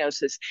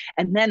diagnosis,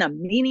 and then a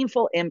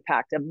meaningful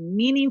impact, a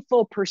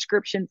meaningful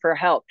prescription for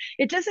health.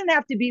 It doesn't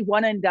have to be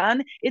one and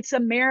done. It's a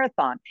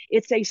marathon.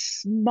 It's a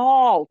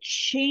small,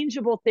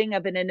 changeable thing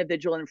of an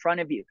individual in front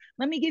of you.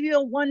 Let me give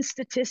you one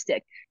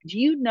statistic. Do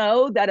you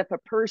know that if a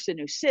person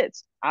who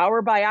sits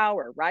hour by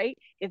hour, right?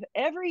 If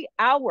every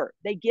hour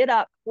they get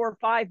up for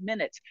 5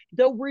 minutes,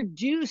 they'll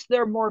reduce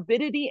their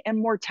morbidity and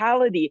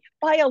mortality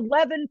by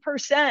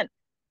 11%.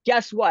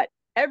 Guess what?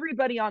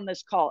 Everybody on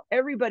this call,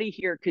 everybody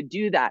here could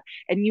do that.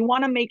 And you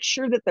want to make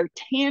sure that they're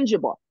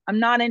tangible. I'm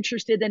not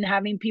interested in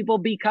having people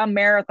become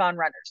marathon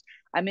runners.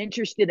 I'm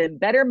interested in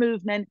better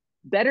movement,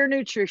 better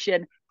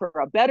nutrition for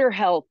a better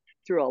health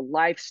through a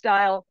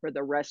lifestyle for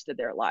the rest of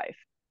their life.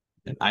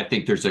 And I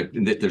think there's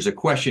a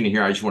question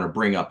here I just want to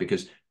bring up,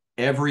 because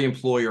every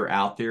employer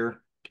out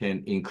there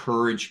can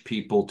encourage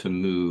people to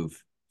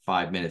move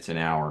 5 minutes an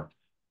hour.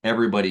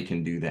 Everybody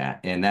can do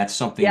that. And that's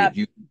something that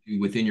you do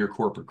within your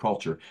corporate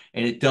culture.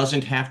 And it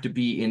doesn't have to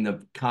be in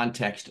the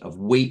context of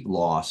weight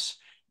loss.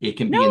 It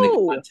can be in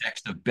the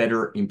context of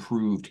better,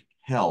 improved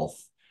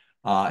health.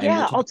 And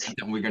we'll talk about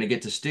that. We're going to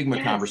get to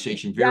stigma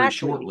conversation very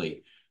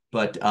shortly.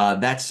 But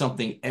that's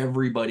something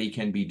everybody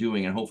can be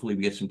doing, and hopefully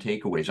we get some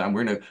takeaways. I'm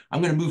going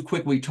to move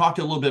quickly. We talked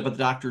a little bit about the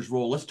doctor's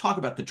role. Let's talk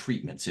about the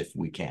treatments if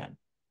we can.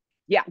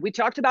 Yeah, we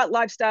talked about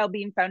lifestyle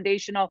being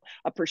foundational,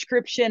 a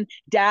prescription,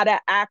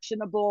 data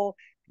actionable.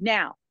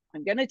 Now,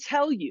 I'm going to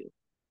tell you,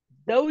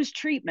 those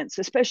treatments,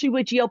 especially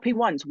with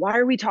GLP-1s, why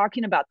are we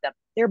talking about them?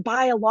 They're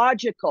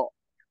biological.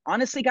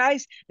 Honestly,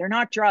 guys, they're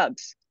not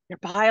drugs.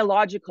 They're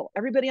biological.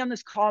 Everybody on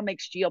this call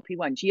makes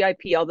GLP-1,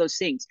 GIP, all those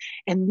things.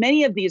 And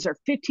many of these are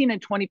 15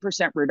 and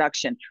 20%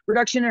 reduction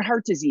in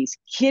heart disease,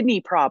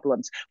 kidney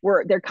problems,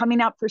 where they're coming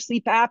out for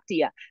sleep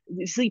apnea,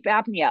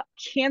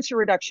 cancer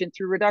reduction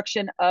through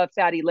reduction of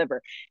fatty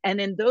liver.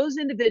 And in those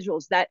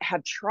individuals that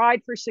have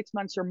tried for 6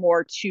 months or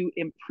more to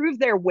improve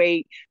their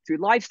weight through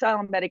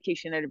lifestyle and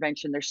medication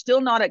intervention, they're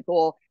still not at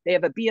goal. They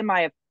have a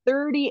BMI of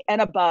 30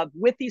 and above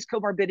with these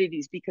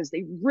comorbidities because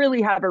they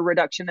really have a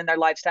reduction in their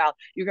lifestyle.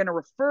 You're going to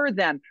refer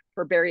them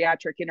for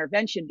bariatric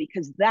intervention,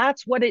 because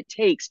that's what it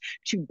takes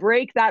to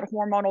break that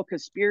hormonal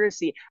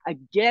conspiracy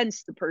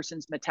against the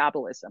person's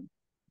metabolism.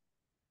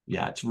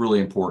 Yeah, it's really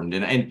important.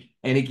 And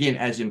again,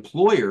 as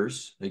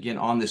employers, again,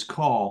 on this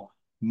call,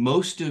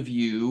 most of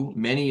you,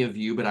 many of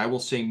you, but I will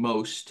say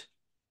most,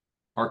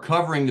 are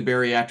covering the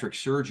bariatric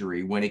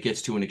surgery when it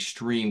gets to an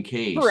extreme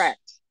case. Correct.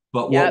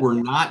 But what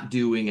we're not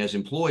doing as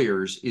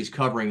employers is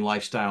covering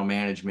lifestyle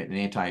management and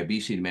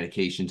anti-obesity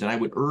medications. And I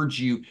would urge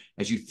you,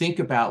 as you think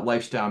about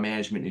lifestyle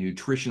management and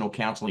nutritional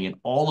counseling, and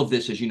all of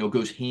this, as you know,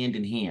 goes hand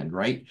in hand,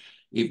 right?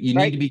 If you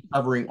need to be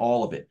covering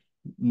all of it.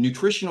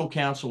 Nutritional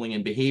counseling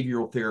and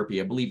behavioral therapy,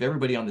 I believe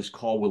everybody on this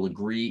call will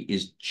agree,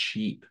 is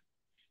cheap.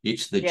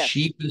 It's the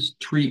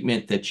cheapest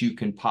treatment that you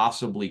can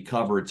possibly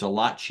cover. It's a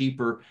lot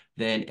cheaper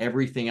than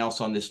everything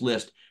else on this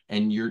list.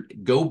 And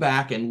go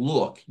back and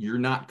look, you're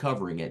not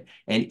covering it.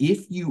 And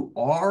if you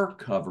are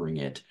covering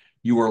it,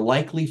 you are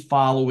likely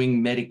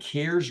following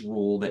Medicare's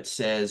rule that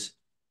says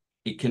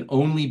it can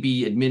only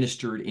be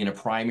administered in a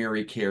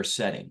primary care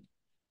setting.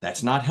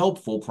 That's not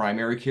helpful.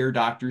 Primary care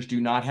doctors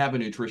do not have a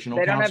nutritional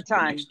counselor. They don't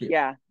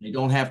have time. They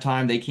don't have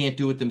time. They can't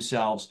do it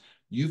themselves.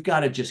 You've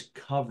got to just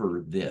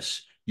cover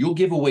this. You'll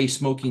give away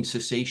smoking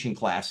cessation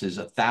classes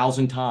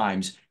 1,000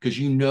 times because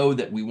you know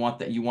that you want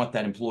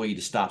that employee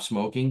to stop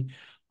smoking.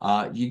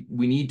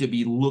 We need to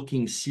be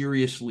looking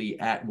seriously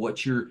at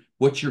what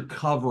you're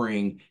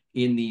covering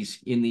in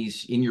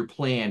your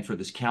plan for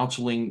this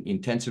counseling,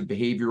 intensive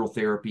behavioral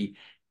therapy,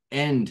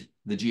 and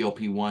the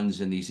GLP-1s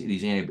and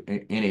these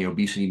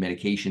anti-obesity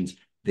medications.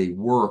 They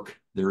work.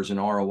 There's an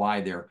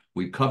ROI there.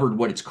 We've covered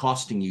what it's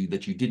costing you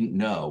that you didn't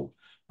know.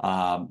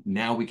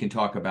 Now we can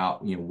talk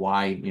about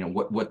why,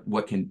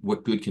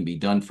 what good can be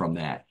done from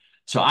that.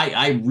 So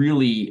I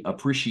really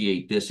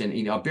appreciate this, and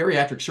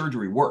bariatric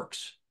surgery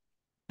works.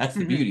 That's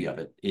the beauty of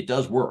it. It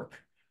does work.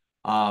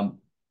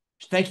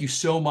 Thank you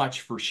so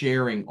much for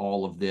sharing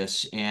all of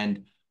this.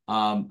 And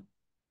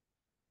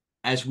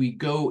as we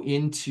go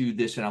into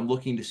this, and I'm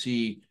looking to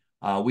see,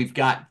 we've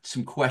got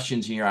some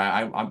questions here.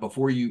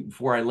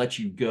 Before I let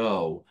you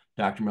go,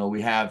 Dr. Miller,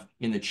 we have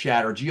in the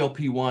chat, are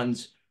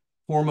GLP-1s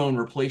hormone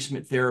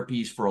replacement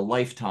therapies for a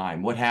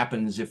lifetime? What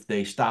happens if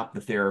they stop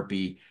the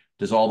therapy?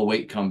 Does all the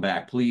weight come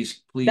back?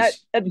 Please.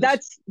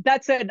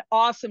 That's an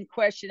awesome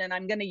question, and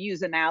I'm going to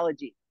use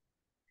analogy.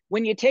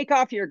 When you take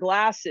off your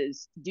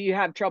glasses, do you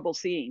have trouble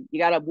seeing? You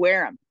got to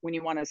wear them when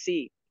you want to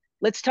see.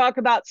 Let's talk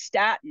about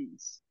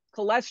statins,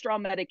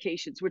 cholesterol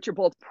medications, which are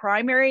both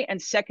primary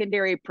and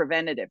secondary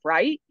preventative,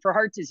 right? For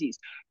heart disease.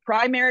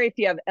 Primary if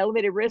you have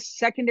elevated risk,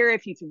 secondary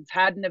if you've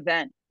had an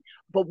event.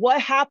 But what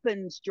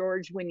happens,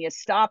 George, when you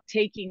stop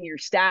taking your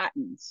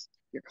statins?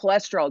 Your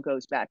cholesterol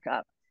goes back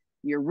up.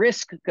 your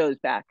risk goes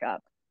back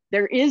up.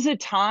 There is a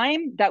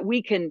time that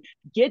we can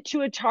get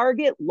to a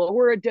target,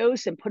 lower a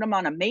dose, and put them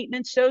on a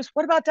maintenance dose.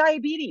 What about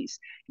diabetes?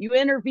 You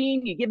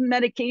intervene, you give them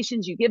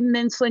medications, you give them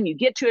insulin, you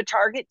get to a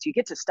target. Do you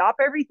get to stop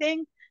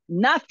everything?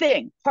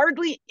 Nothing,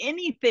 hardly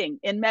anything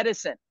in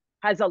medicine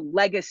has a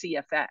legacy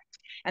effect.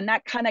 And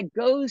that kind of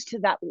goes to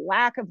that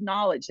lack of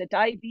knowledge that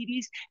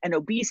diabetes and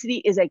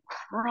obesity is a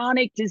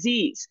chronic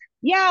disease.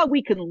 Yeah,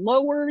 we can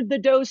lower the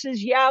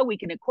doses. Yeah, we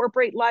can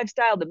incorporate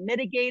lifestyle to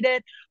mitigate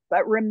it.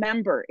 But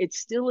remember, it's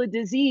still a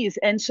disease.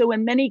 And so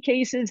in many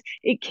cases,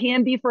 it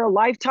can be for a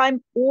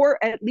lifetime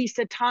or at least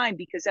a time,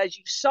 because as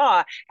you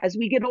saw, as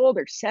we get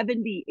older,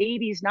 70,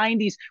 80s,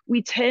 90s,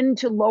 we tend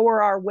to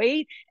lower our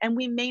weight and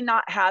we may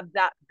not have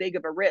that big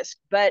of a risk,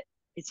 but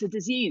it's a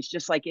disease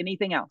just like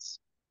anything else.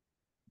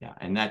 Yeah,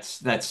 and that's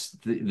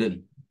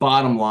the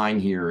bottom line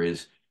here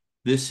is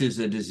this is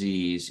a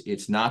disease.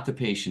 It's not the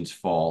patient's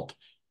fault.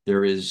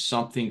 There is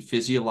something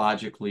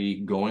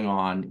physiologically going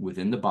on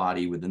within the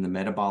body, within the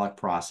metabolic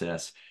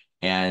process,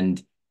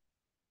 and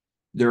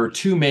there are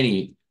too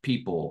many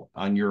people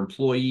on your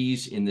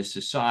employees in this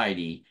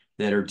society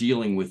that are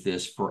dealing with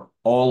this for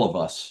all of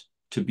us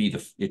to be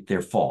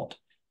their fault.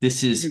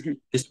 This is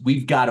this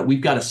we've got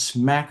to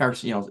smack our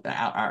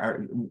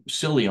our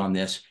silly on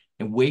this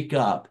and wake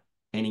up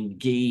and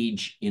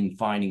engage in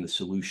finding the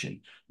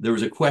solution. There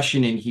was a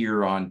question in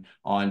here on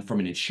from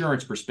an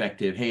insurance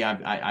perspective. Hey,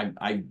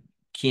 I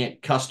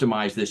can't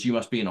customize this. You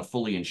must be in a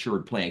fully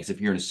insured plan. Because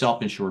if you're in a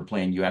self-insured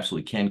plan, you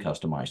absolutely can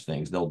customize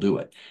things. They'll do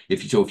it.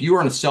 If you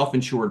are on a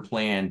self-insured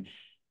plan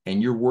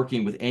and you're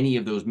working with any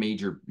of those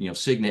major,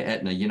 Cigna,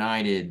 Aetna,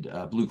 United,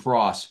 Blue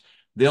Cross,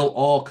 they'll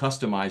all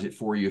customize it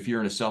for you if you're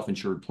in a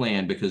self-insured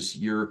plan, because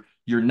you're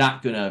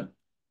not going to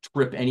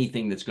trip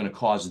anything that's going to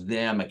cause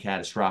them a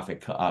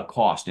catastrophic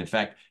cost. In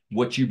fact,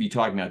 what you'd be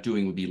talking about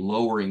doing would be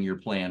lowering your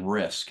plan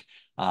risk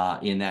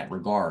in that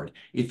regard.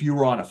 If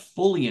you're on a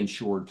fully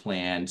insured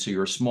plan, so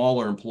you're a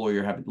smaller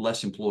employer, have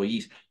less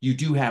employees, you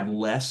do have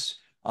less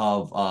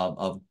of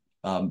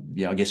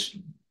I guess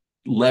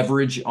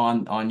leverage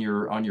on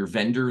your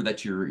vendor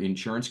that's your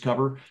insurance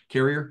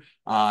carrier.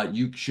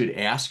 You should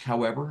ask,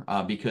 however,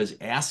 because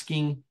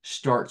asking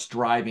starts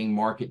driving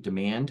market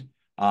demand.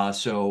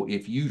 So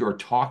if you are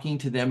talking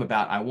to them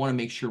about, I want to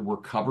make sure we're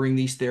covering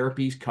these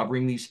therapies,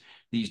 covering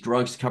these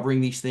drugs,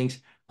 covering these things,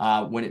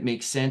 when it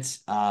makes sense.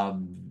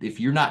 If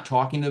you're not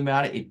talking to them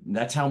about it,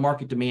 that's how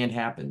market demand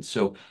happens.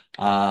 So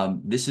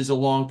this is a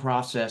long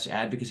process.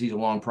 Advocacy is a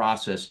long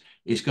process.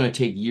 It's going to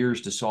take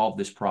years to solve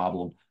this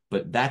problem,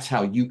 but that's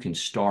how you can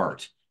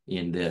start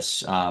in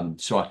this.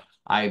 So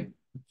I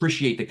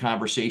appreciate the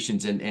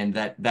conversations, and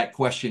that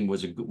question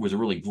was a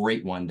really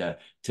great one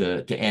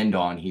to end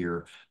on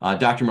here.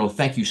 Dr. Miller,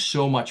 thank you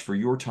so much for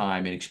your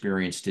time and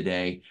experience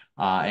today.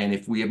 And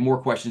if we have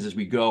more questions as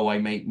we go, I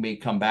may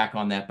come back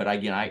on that. But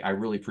again, I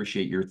really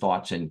appreciate your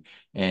thoughts and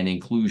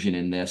inclusion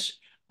in this.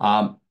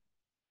 And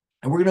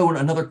we're going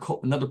to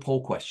another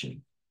poll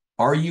question.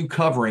 Are you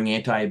covering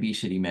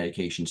anti-obesity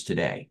medications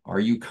today? Are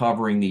you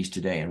covering these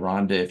today? And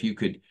Rhonda, if you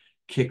could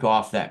kick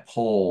off that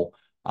poll.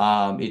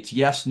 It's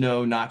yes,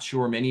 no, not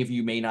sure. Many of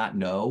you may not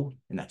know,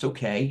 and that's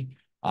okay.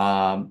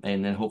 And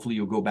then hopefully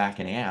you'll go back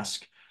and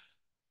ask.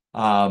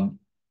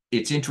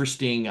 It's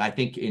interesting. I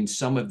think in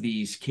some of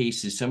these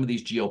cases, some of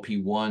these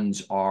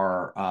GLP-1s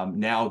are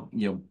now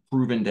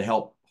proven to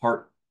help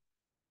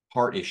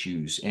heart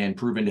issues and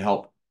proven to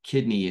help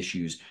kidney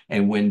issues.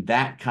 And when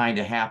that kind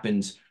of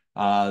happens,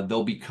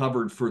 they'll be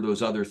covered for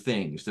those other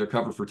things. They're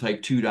covered for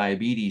type 2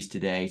 diabetes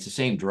today. It's the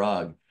same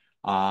drug.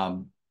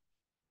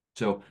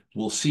 So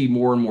we'll see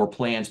more and more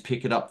plans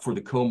pick it up for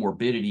the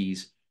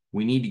comorbidities.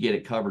 We need to get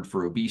it covered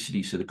for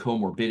obesity so the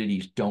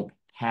comorbidities don't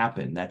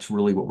happen. That's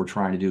really what we're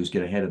trying to do, is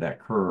get ahead of that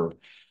curve.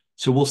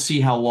 So we'll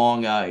see how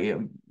long,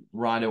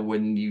 Rhonda,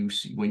 when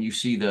you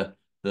see the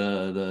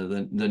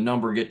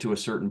number get to a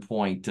certain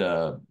point,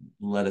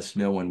 let us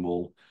know, and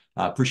we'll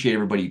appreciate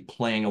everybody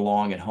playing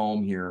along at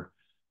home here.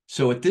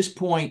 So at this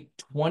point,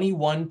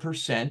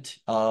 21%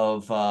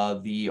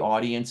 of the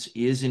audience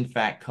is in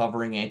fact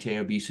covering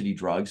anti-obesity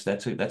drugs.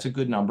 That's a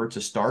good number. It's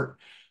a start.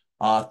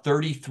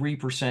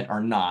 33%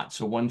 are not.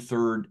 So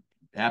 1/3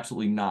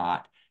 absolutely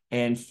not.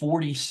 And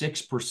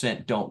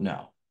 46% don't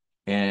know.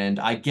 And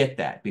I get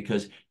that,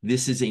 because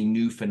this is a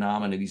new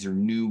phenomenon. These are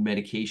new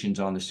medications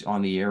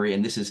on the area.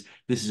 And this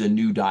is a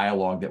new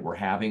dialogue that we're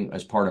having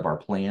as part of our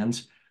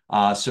plans.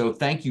 So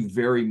thank you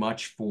very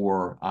much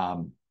for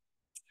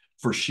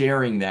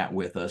sharing that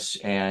with us.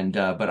 And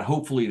but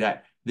hopefully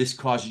that this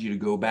causes you to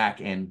go back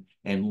and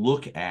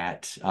look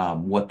at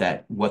what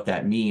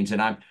that means.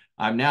 And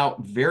I'm now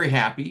very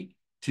happy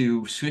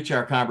to switch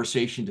our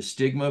conversation to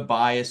stigma,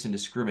 bias, and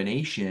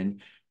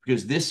discrimination,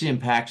 because this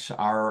impacts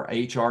our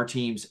HR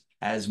teams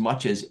as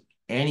much as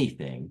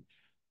anything.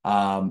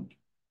 And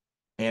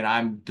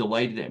I'm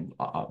delighted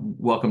to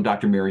welcome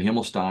Dr. Mary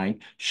Himmelstein.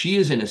 She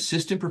is an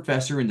assistant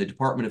professor in the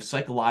Department of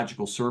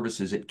Psychological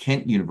Services at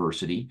Kent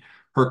University.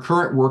 Her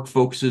current work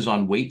focuses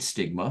on weight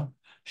stigma,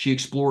 She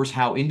explores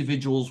how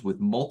individuals with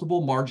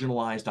multiple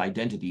marginalized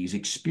identities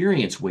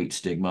experience weight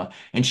stigma,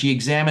 and she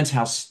examines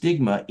how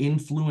stigma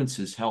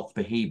influences health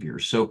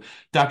behaviors. So,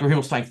 Dr.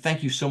 Himmelstein,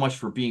 thank you so much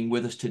for being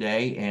with us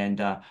today,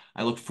 and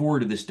I look forward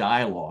to this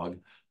dialogue.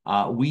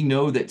 We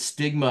know that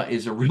stigma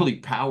is a really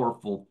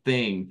powerful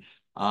thing.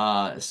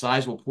 A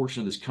sizable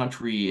portion of this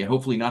country,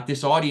 hopefully not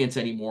this audience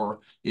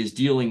anymore, is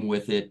dealing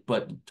with it.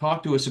 But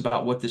talk to us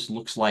about what this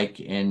looks like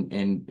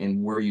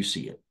and where you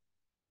see it.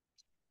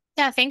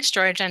 Yeah, thanks,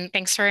 George, and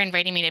thanks for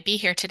inviting me to be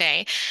here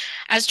today.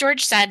 As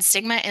George said,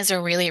 stigma is a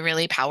really,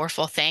 really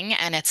powerful thing,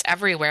 and it's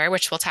everywhere,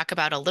 which we'll talk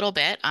about a little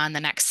bit on the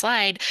next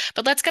slide.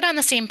 But let's get on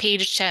the same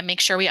page to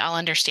make sure we all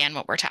understand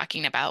what we're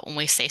talking about when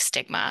we say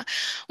stigma.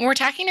 When we're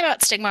talking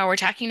about stigma, we're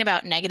talking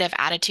about negative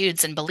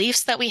attitudes and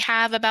beliefs that we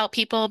have about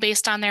people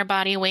based on their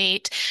body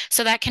weight.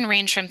 So that can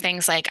range from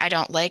things like, I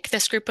don't like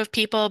this group of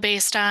people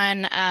based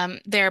on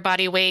their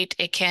body weight.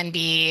 It can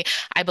be,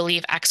 I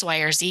believe X, Y,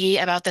 or Z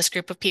about this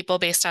group of people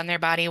based on their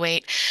body weight.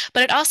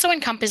 But it also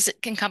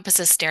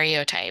encompasses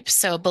stereotypes.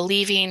 So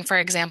believing, for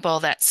example,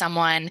 that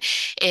someone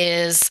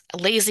is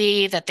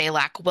lazy, that they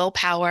lack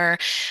willpower.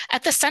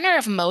 At the center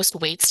of most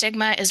weight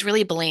stigma is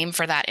really blame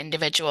for that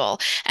individual.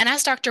 And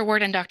as Dr.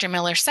 Ward and Dr.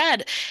 Miller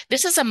said,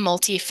 this is a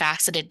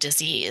multifaceted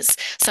disease.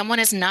 Someone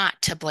is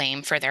not to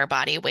blame for their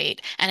body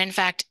weight. And in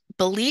fact,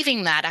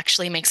 believing that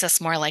actually makes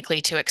us more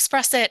likely to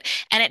express it.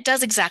 And it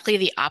does exactly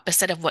the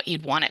opposite of what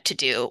you'd want it to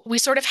do. We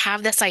sort of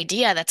have this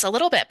idea that's a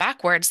little bit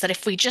backwards that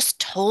if we just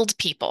told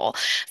people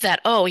that,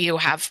 oh, you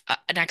have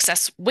an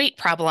excess weight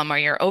problem or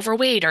you're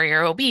overweight or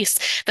you're obese,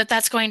 that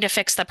that's going to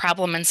fix the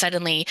problem and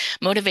suddenly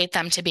motivate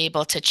them to be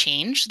able to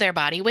change their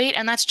body weight.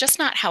 And that's just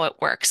not how it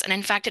works. And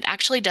in fact, it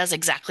actually does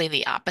exactly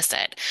the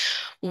opposite.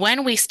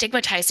 When we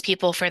stigmatize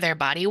people for their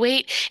body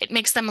weight, it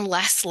makes them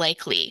less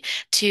likely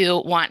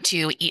to want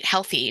to eat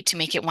healthy, to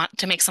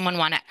make someone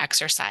want to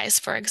exercise,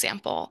 for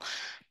example.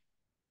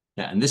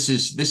 Yeah, and this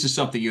is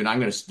something I'm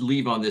going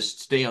to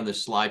stay on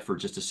this slide for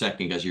just a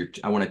second because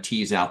I want to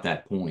tease out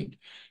that point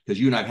because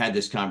you and I've had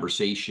this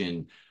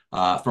conversation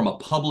from a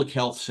public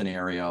health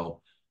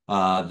scenario. In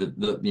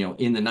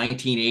the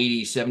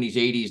 1980s, 70s,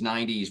 80s,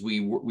 90s,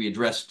 we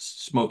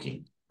addressed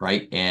smoking,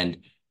 right? And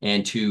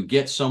to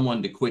get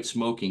someone to quit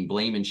smoking,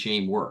 blame and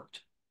shame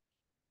worked.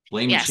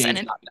 Blame and Yes,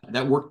 shame,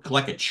 that worked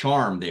like a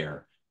charm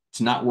there. It's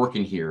not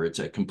working here. It's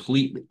a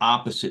complete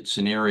opposite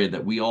scenario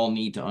that we all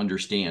need to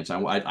understand.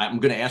 So I'm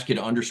going to ask you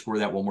to underscore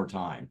that one more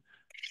time.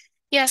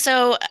 Yeah,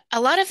 so a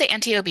lot of the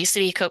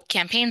anti-obesity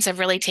campaigns have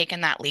really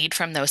taken that lead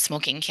from those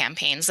smoking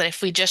campaigns, that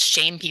if we just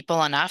shame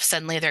people enough,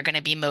 suddenly they're going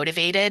to be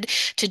motivated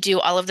to do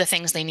all of the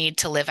things they need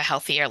to live a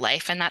healthier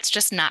life. And that's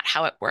just not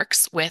how it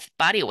works with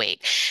body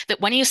weight.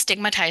 That when you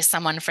stigmatize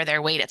someone for their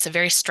weight, it's a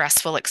very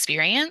stressful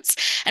experience.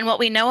 And what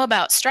we know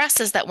about stress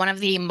is that one of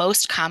the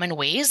most common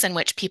ways in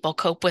which people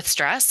cope with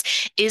stress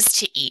is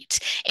to eat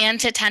and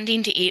to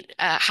tending to eat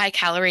high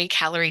calorie,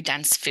 calorie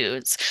dense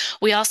foods.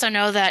 We also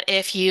know that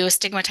if you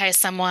stigmatize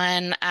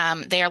someone,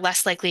 they are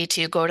less likely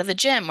to go to the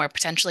gym where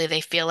potentially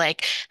they feel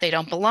like they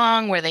don't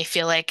belong, where they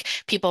feel like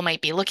people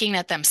might be looking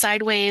at them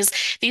sideways.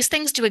 These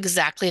things do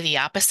exactly the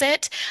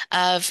opposite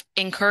of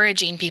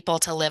encouraging people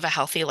to live a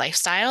healthy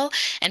lifestyle.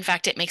 In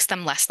fact, it makes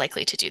them less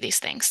likely to do these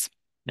things.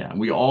 Yeah,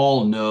 we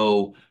all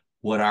know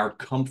what our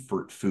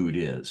comfort food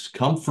is.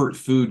 Comfort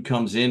food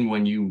comes in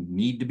when you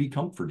need to be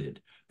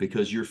comforted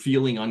because you're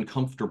feeling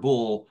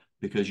uncomfortable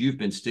because you've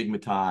been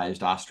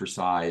stigmatized,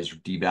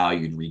 ostracized,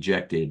 devalued,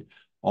 rejected.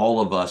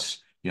 All of us,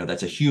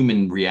 that's a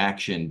human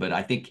reaction. But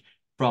I think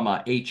from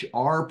a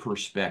HR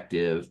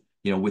perspective,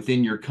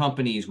 within your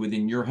companies,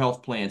 within your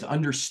health plans,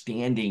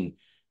 understanding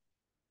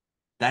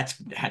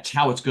that's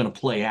how it's going to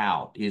play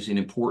out is an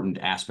important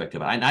aspect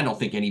of it. I don't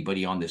think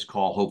anybody on this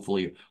call,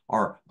 hopefully,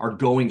 are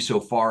going so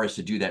far as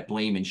to do that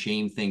blame and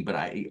shame thing,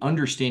 but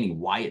understanding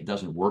why it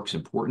doesn't work is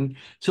important.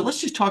 So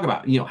let's just talk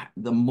about,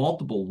 the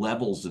multiple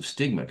levels of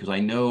stigma, because I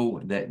know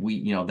that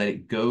that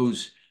it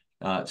goes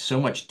so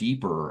much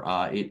deeper.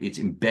 It's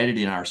embedded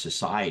in our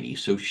society.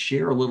 So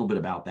share a little bit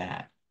about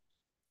that.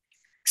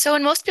 So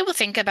when most people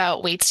think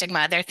about weight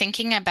stigma, they're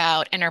thinking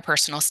about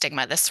interpersonal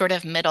stigma, this sort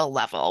of middle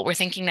level. We're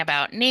thinking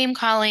about name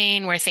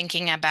calling. We're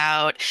thinking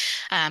about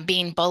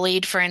being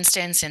bullied, for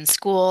instance, in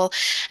school.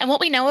 And what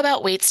we know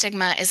about weight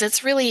stigma is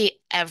it's really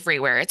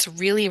everywhere. It's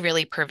really,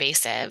 really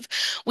pervasive.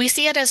 We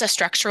see it as a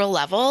structural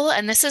level,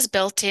 and this is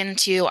built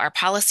into our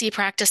policy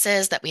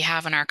practices that we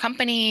have in our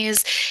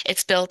companies.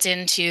 It's built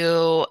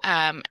into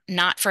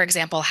not, for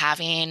example,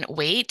 having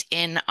weight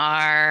in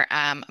our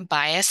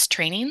bias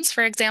trainings,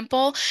 for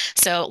example.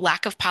 So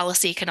lack of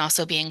policy can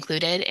also be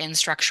included in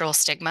structural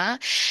stigma.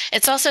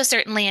 It's also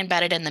certainly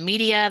embedded in the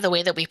media, the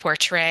way that we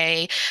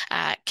portray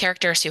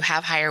characters who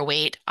have higher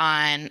weight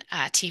on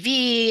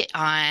TV,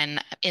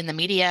 in the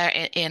media,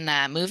 in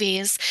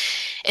movies.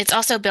 It's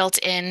also built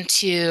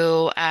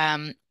into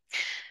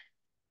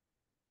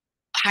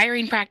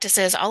hiring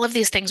practices, all of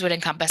these things would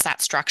encompass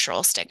that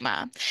structural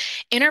stigma.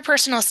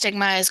 Interpersonal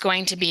stigma is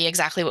going to be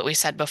exactly what we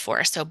said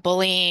before. So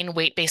bullying,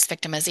 weight-based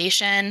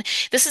victimization.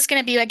 This is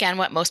going to be, again,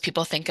 what most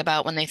people think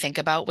about when they think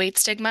about weight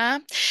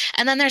stigma.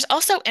 And then there's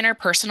also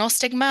interpersonal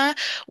stigma,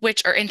 or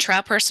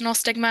intrapersonal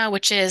stigma,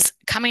 which is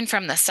coming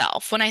from the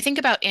self. When I think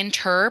about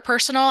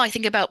interpersonal, I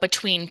think about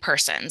between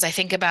persons. I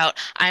think about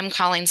I'm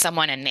calling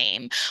someone a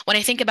name. When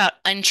I think about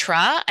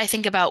intra, I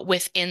think about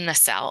within the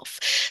self.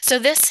 So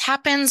this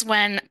happens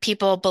when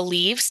people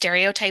believe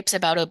stereotypes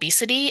about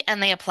obesity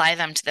and they apply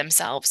them to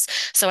themselves.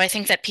 So I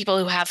think that people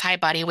who have high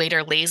body weight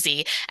are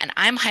lazy, and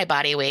I'm high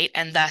body weight,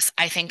 and thus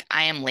I think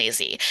I am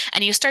lazy.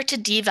 And you start to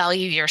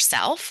devalue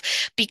yourself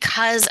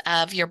because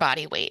of your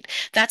body weight.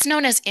 That's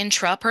known as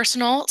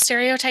intrapersonal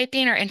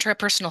stereotyping or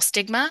intrapersonal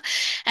stigma.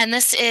 And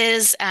this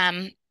is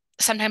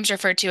sometimes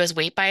referred to as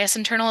weight bias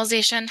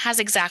internalization, has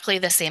exactly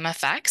the same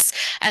effects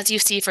as you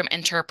see from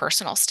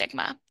interpersonal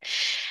stigma.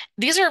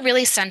 These are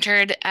really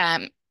centered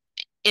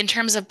in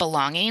terms of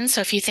belonging. So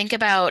if you think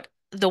about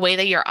the way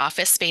that your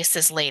office space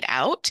is laid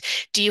out,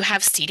 do you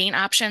have seating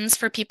options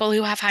for people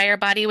who have higher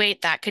body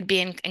weight? That could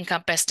be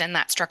encompassed in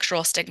that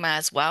structural stigma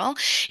as well.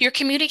 You're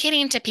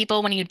communicating to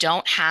people when you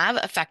don't have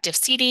effective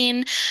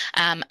seating,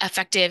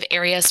 effective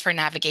areas for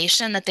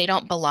navigation, that they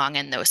don't belong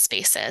in those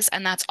spaces.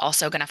 And that's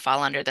also going to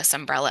fall under this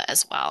umbrella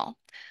as well.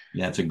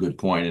 Yeah, that's a good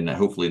point, and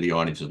hopefully the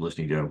audience is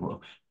listening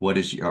to well,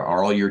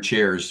 are all your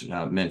chairs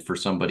meant for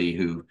somebody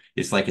who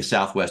it's like a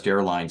Southwest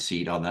Airlines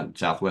seat on that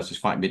Southwest is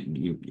fine, but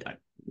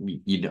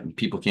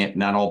people can't,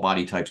 not all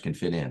body types can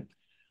fit in.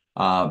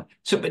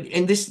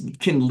 And this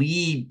can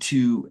lead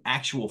to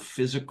actual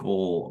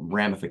physical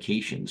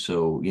ramifications.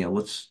 So,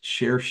 let's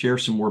share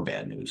some more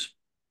bad news.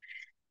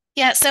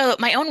 Yeah, so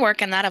my own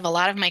work and that of a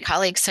lot of my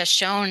colleagues has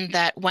shown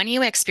that when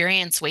you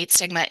experience weight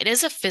stigma, it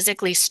is a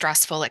physically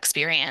stressful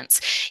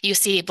experience. You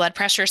see blood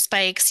pressure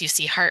spikes, you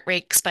see heart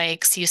rate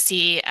spikes, you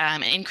see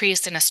an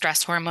increase in a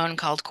stress hormone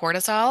called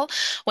cortisol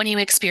when you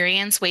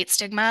experience weight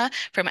stigma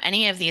from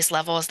any of these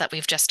levels that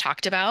we've just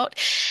talked about.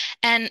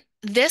 And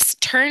this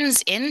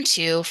turns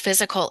into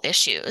physical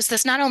issues.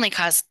 This not only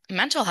causes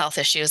mental health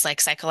issues like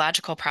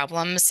psychological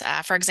problems,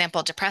 for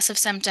example, depressive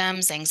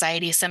symptoms,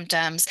 anxiety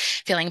symptoms,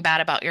 feeling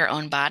bad about your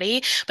own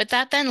body, but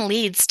that then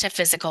leads to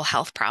physical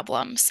health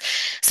problems.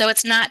 So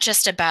it's not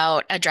just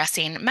about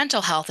addressing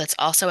mental health, it's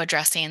also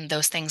addressing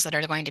those things that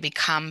are going to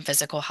become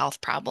physical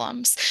health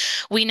problems.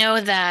 We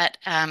know that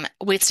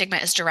weight stigma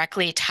is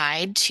directly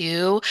tied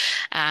to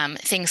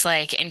things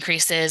like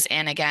increases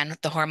in, again,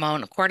 the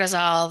hormone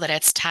cortisol, that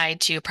it's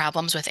tied to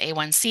problems with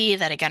A1C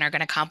that, again, are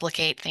going to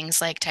complicate things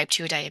like type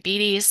 2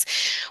 diabetes.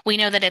 We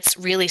know that it's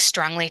really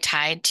strongly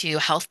tied to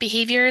health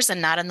behaviors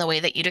and not in the way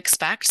that you'd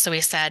expect. So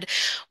we said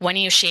when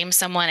you shame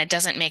someone, it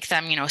doesn't make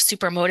them,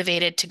 super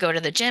motivated to go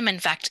to the gym. In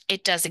fact,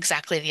 it does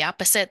exactly the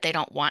opposite. They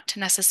don't want to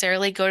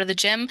necessarily go to the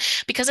gym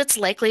because it's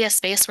likely a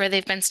space where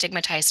they've been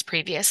stigmatized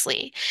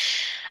previously.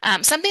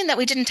 Something that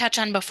we didn't touch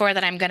on before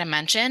that I'm going to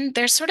mention,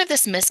 there's sort of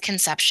this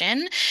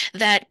misconception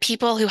that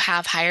people who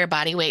have higher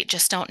body weight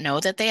just don't know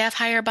that they have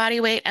higher body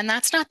weight, and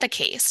that's not the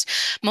case.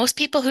 Most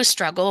people who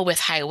struggle with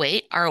high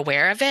weight are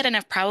aware of it and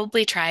have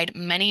probably tried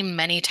many,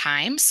 many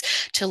times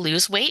to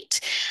lose weight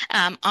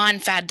on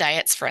fad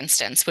diets, for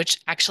instance,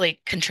 which actually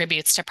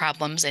contributes to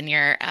problems in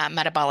your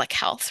metabolic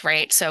health,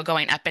 right? So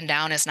going up and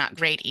down is not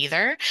great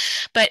either.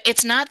 But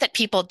it's not that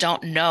people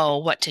don't know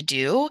what to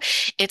do.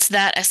 It's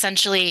that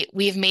essentially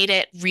we've made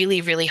it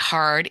really, really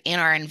hard in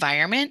our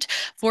environment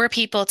for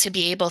people to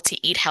be able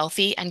to eat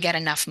healthy and get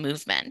enough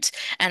movement.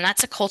 And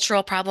that's a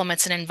cultural problem.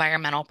 It's an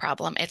environmental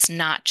problem. It's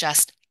not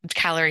just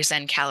calories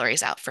in,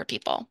 calories out for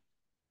people.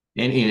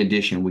 And in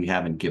addition, we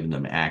haven't given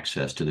them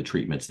access to the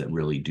treatments that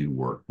really do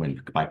work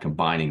by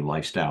combining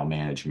lifestyle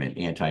management,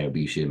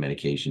 anti-obesity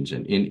medications,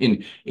 and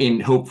in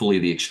hopefully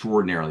the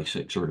extraordinarily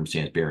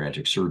circumstance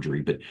bariatric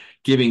surgery, but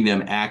giving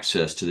them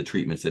access to the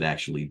treatments that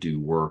actually do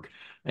work.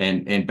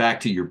 And back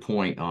to your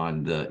point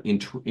on the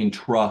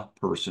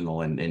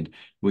intrapersonal, and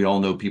we all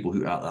know people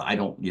who I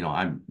don't,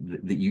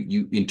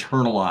 you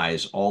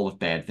internalize all the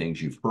bad things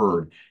you've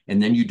heard,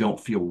 and then you don't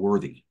feel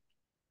worthy.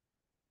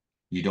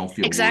 You don't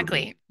feel worthy.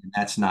 Exactly.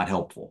 That's not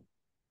helpful.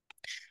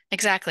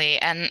 Exactly.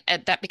 And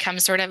that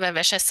becomes sort of a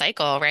vicious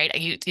cycle, right?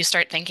 You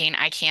start thinking,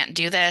 I can't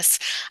do this.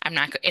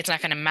 It's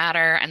not going to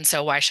matter. And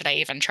so why should I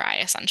even try,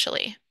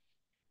 essentially?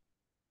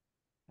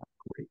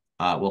 Great.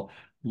 Well,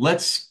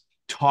 let's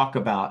talk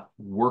about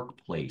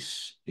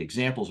workplace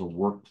examples of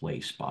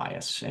workplace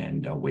bias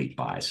and weight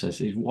bias. So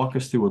walk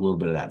us through a little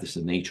bit of that. This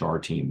is an HR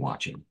team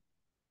watching.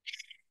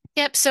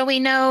 Yep. So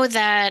we know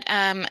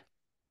that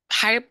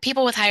higher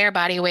people with higher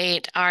body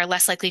weight are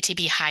less likely to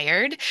be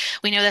hired.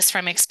 We know this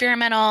from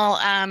experimental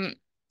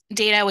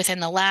data within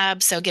the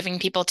lab. So giving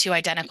people two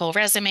identical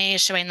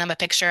resumes, showing them a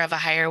picture of a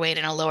higher weight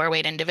and a lower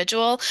weight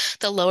individual.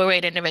 The lower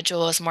weight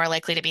individual is more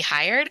likely to be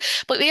hired.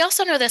 But we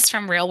also know this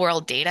from real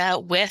world data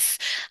with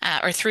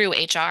or through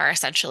HR,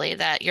 essentially,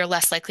 that you're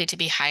less likely to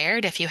be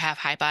hired if you have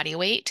high body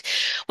weight.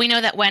 We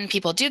know that when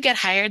people do get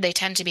hired, they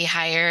tend to be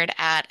hired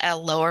at a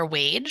lower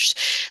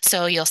wage.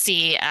 So you'll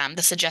see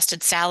the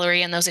suggested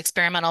salary in those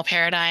experimental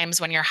paradigms.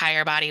 When you're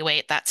higher body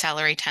weight, that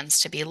salary tends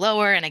to be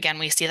lower. And again,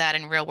 we see that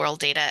in real world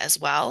data as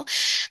well.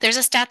 There's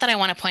a stat that I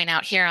want to point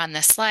out here on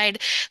this slide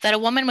that a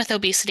woman with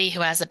obesity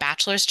who has a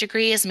bachelor's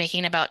degree is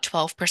making about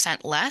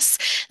 12% less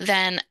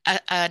than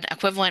an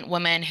equivalent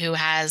woman who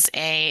has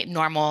a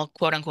normal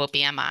quote unquote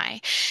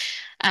BMI.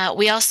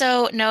 We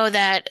also know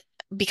that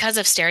because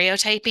of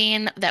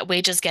stereotyping, that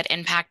wages get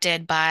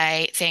impacted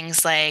by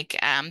things like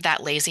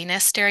that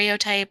laziness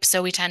stereotype.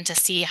 So we tend to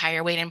see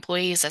higher weight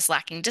employees as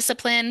lacking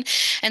discipline.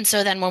 And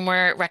so then when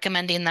we're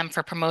recommending them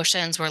for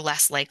promotions, we're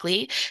less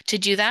likely to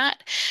do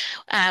that.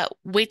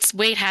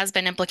 Weight has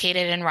been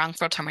implicated in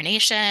wrongful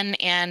termination,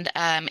 and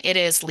it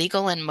is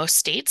legal in most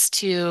states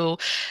to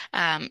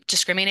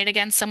discriminate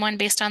against someone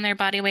based on their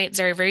body weight.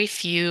 There are very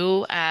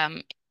few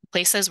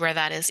places where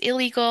that is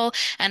illegal.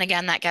 And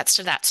again, that gets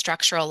to that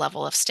structural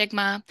level of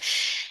stigma.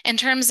 In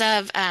terms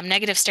of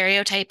negative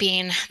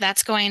stereotyping,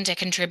 that's going to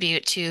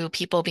contribute to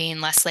people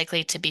being less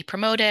likely to be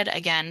promoted,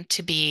 again,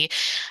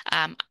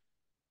 um,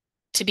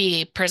 to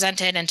be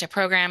presented into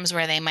programs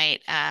where they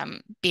might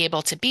be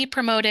able to be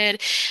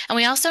promoted. And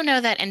we also know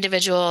that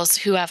individuals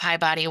who have high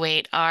body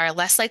weight are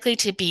less likely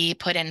to be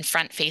put in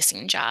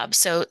front-facing jobs.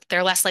 So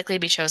they're less likely to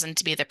be chosen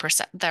to be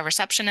the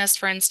receptionist,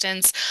 for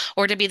instance,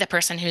 or to be the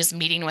person who's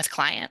meeting with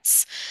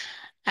clients.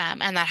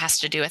 And that has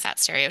to do with that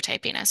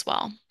stereotyping as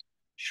well.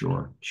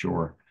 Sure,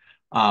 sure.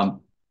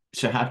 Um,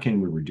 so how can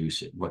we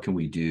reduce it? What can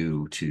we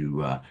do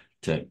to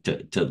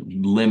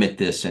limit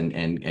this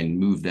and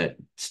move that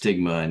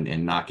stigma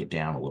and knock it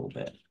down a little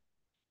bit?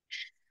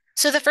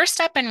 So the first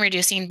step in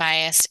reducing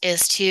bias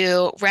is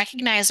to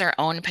recognize our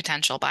own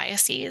potential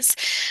biases.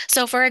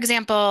 So for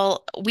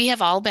example, we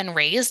have all been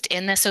raised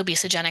in this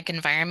obesogenic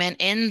environment,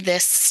 in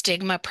this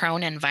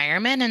stigma-prone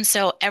environment. And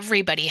so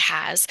everybody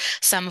has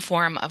some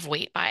form of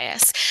weight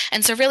bias.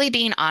 And so really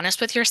being honest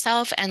with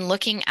yourself and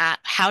looking at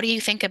how do you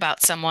think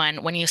about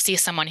someone when you see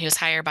someone who's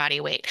higher body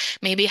weight,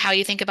 maybe how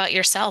you think about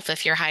yourself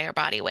if you're higher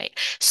body weight.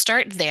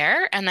 Start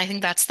there. And I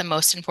think that's the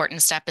most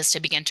important step, is to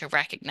begin to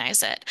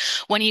recognize it.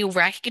 When you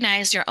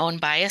recognize your own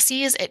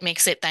biases, it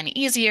makes it then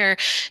easier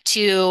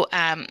to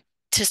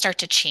start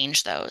to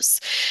change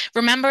those.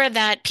 Remember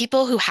that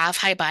people who have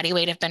high body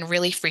weight have been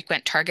really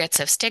frequent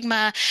targets of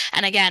stigma.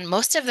 And again,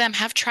 most of them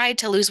have tried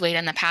to lose weight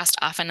in the past,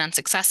 often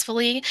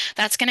unsuccessfully.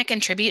 That's going to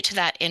contribute to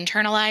that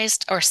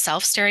internalized or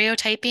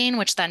self-stereotyping,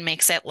 which then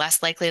makes it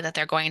less likely that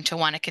they're going to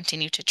want to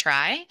continue to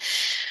try.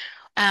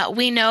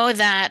 We know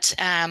that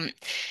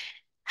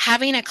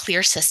having a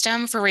clear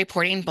system for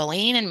reporting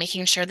bullying and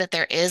making sure that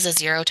there is a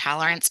zero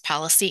tolerance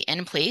policy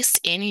in place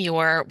in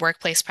your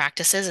workplace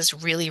practices is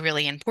really,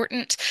 really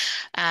important.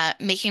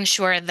 Making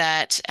sure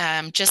that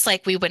just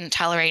like we wouldn't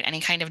tolerate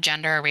any kind of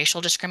gender or racial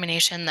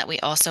discrimination, that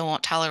we also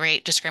won't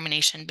tolerate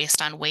discrimination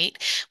based on weight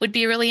would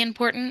be really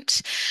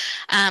important.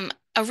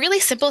 A really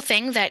simple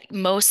thing that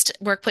most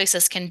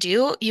workplaces can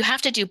do, you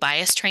have to do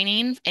bias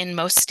training in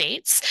most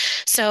states.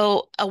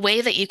 So a way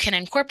that you can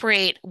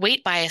incorporate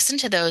weight bias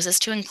into those is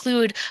to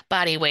include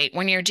body weight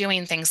when you're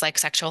doing things like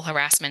sexual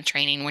harassment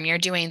training, when you're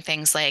doing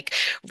things like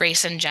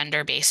race and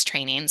gender-based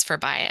trainings for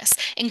bias.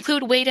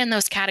 Include weight in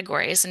those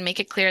categories and make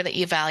it clear that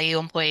you value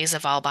employees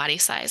of all body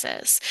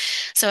sizes.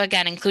 So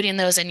again, including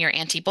those in your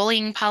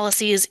anti-bullying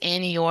policies,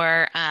 in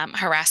your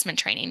harassment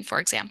training, for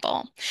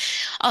example.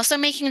 Also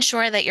making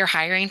sure that your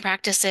hiring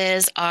practices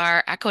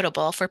are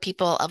equitable for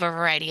people of a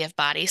variety of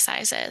body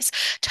sizes.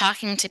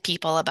 Talking to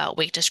people about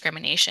weight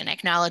discrimination,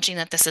 acknowledging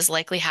that this is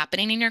likely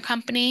happening in your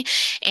company,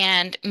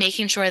 and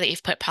making sure that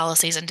you've put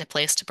policies into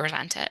place to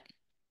prevent it.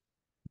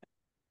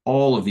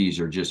 All of these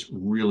are just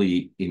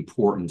really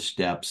important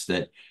steps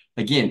that,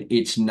 again,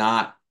 it's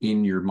not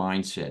in your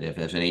mindset. If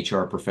as an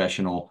HR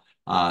professional,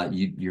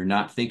 you're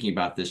not thinking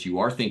about this, you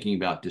are thinking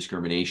about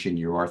discrimination,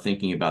 you are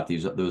thinking about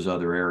those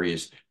other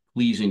areas,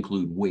 please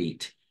include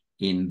weight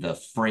in the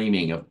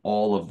framing of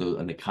all of the,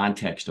 in the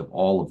context of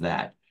all of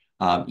that.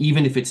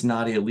 Even if it's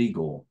not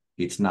illegal,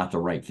 it's not the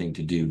right thing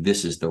to do.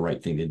 This is the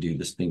right thing to do.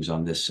 This thing's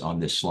on this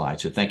slide.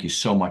 So thank you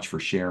so much for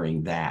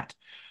sharing that.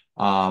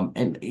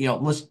 And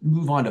let's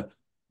move on to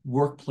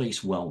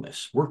workplace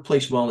wellness.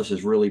 Workplace wellness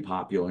is really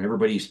popular, and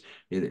everybody's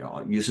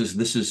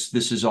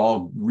this is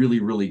all really,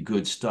 really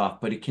good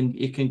stuff, but it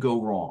can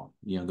go wrong.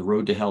 The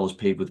road to hell is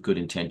paved with good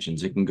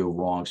intentions. It can go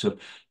wrong. So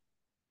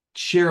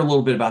share a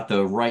little bit about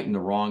the right and the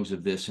wrongs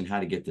of this and how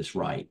to get this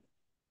right.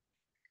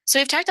 So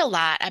we've talked a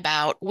lot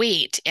about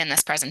weight in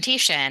this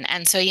presentation.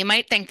 And so you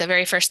might think the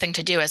very first thing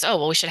to do is, oh,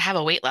 well, we should have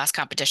a weight loss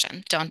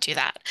competition. Don't do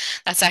that.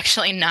 That's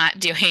actually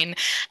not doing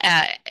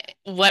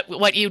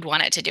what you'd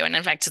want it to do. And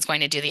in fact, it's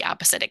going to do the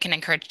opposite. It can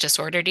encourage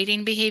disordered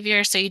eating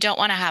behavior. So you don't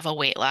want to have a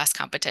weight loss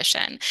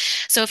competition.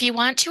 So if you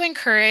want to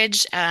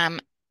encourage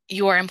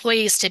your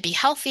employees to be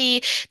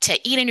healthy, to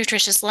eat a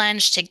nutritious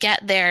lunch, to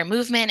get their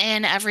movement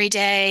in every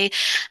day,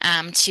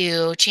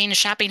 to change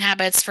shopping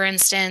habits, for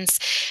instance,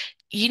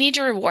 you need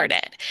to reward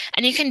it.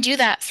 And you can do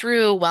that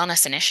through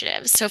wellness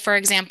initiatives. So, for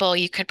example,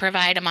 you could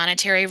provide a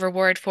monetary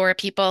reward for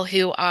people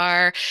who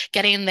are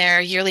getting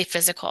their yearly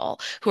physical,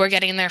 who are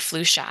getting their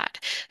flu shot,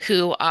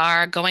 who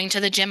are going to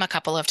the gym a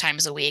couple of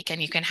times a week.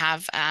 And you can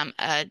have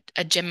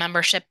a gym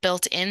membership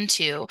built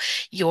into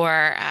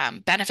your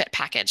benefit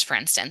package, for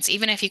instance.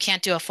 Even if you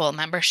can't do a full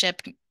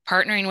membership,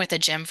 partnering with a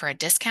gym for a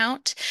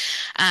discount,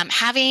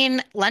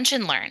 having lunch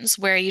and learns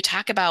where you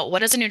talk about what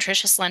does a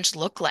nutritious lunch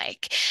look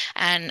like,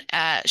 and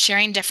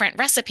sharing different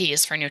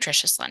recipes for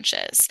nutritious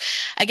lunches.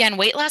 Again,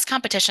 weight loss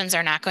competitions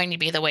are not going to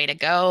be the way to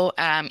go,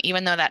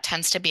 even though that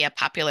tends to be a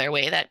popular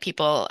way that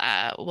people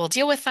will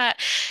deal with that.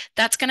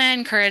 That's going to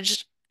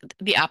encourage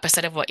the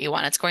opposite of what you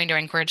want. It's going to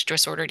encourage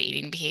disordered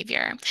eating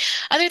behavior.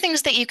 Other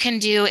things that you can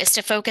do is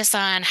to focus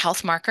on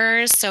health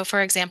markers. So,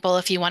 for example,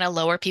 if you want to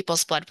lower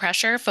people's blood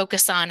pressure,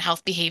 focus on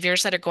health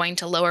behaviors that are going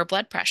to lower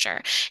blood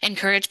pressure.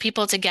 Encourage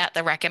people to get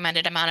the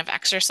recommended amount of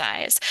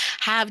exercise.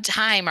 Have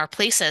time or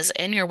places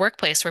in your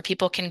workplace where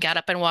people can get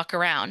up and walk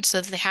around so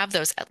that they have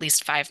those at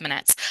least 5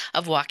 minutes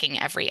of walking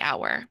every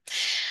hour.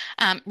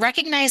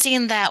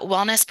 Recognizing that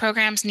wellness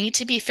programs need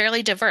to be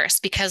fairly diverse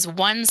because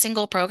one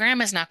single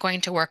program is not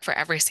going to work for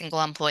every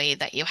single employee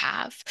that you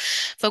have.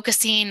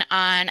 Focusing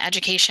on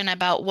education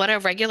about what a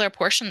regular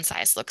portion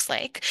size looks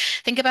like.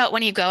 Think about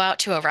when you go out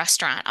to a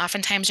restaurant.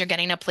 Oftentimes you're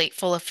getting a plate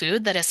full of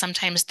food that is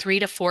sometimes 3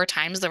 to 4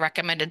 times the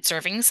recommended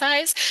serving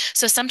size.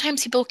 So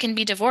sometimes people can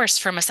be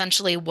divorced from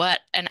essentially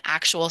what an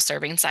actual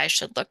serving size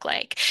should look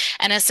like.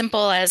 And as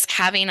simple as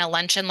having a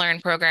lunch and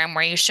learn program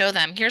where you show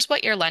them, here's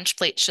what your lunch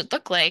plate should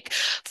look like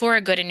for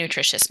a good and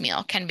nutritious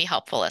meal can be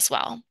helpful as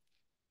well.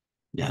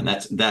 Yeah, and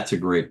that's a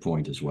great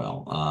point as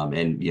well.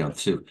 And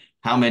so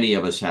how many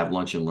of us have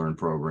lunch and learn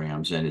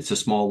programs, and it's a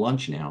small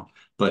lunch now,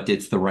 but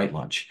it's the right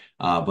lunch.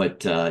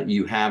 But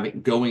you have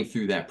it going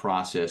through that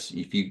process.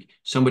 If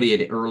somebody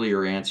had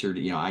earlier answered,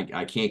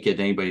 I can't get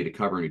anybody to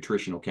cover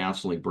nutritional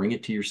counseling. Bring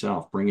it to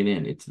yourself. Bring it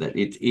in.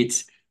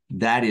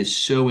 That is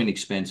so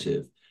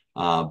inexpensive.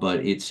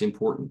 But it's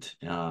important.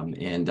 We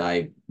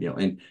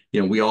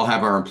all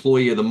have our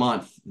employee of the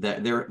month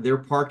that their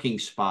parking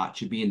spot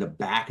should be in the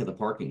back of the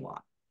parking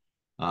lot.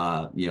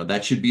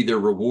 That should be their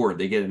reward.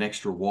 They get an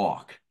extra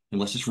walk.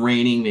 Unless it's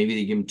raining, maybe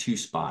they give them 2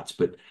 spots.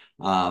 But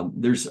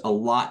there's a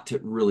lot to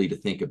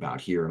think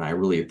about here, and I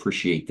really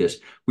appreciate this.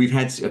 We've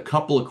had a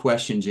couple of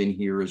questions in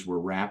here as we're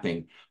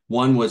wrapping.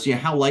 One was,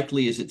 how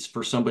likely is it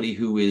for somebody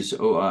who is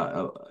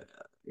a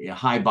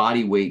high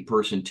body weight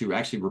person to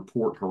actually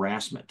report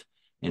harassment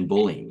and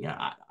bullying?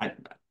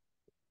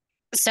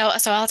 So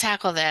I'll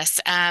tackle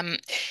this.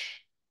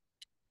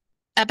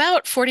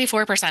 About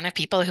 44% of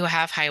people who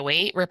have high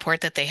weight report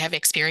that they have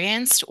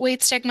experienced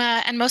weight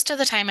stigma, and most of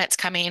the time it's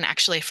coming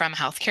actually from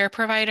healthcare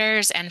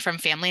providers and from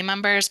family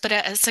members, but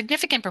a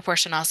significant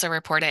proportion also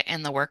report it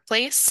in the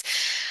workplace.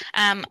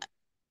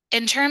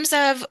 In terms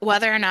of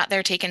whether or not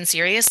they're taken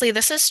seriously,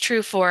 this is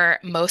true for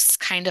most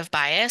kind of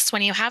bias.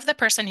 When you have the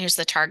person who's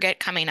the target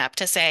coming up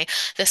to say,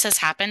 this has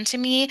happened to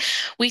me,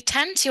 we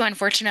tend to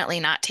unfortunately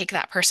not take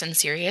that person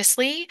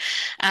seriously.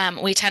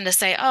 We tend to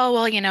say, oh,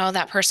 well,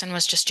 that person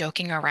was just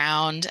joking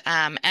around.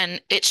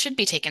 And it should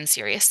be taken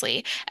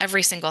seriously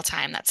every single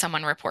time that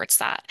someone reports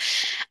that.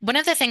 One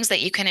of the things that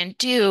you can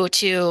do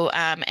to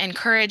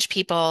encourage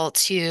people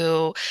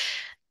to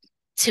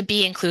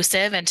be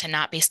inclusive and to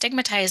not be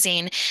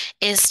stigmatizing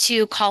is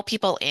to call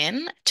people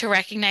in to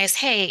recognize,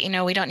 hey,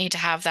 we don't need to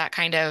have that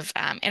kind of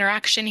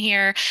interaction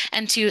here,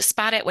 and to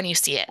spot it when you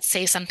see it.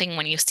 Say something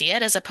when you see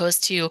it, as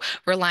opposed to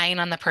relying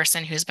on the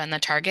person who's been the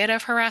target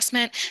of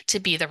harassment to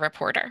be the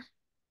reporter.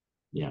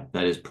 Yeah,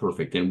 that is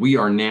perfect. And we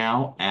are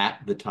now at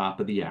the top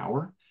of the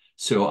hour.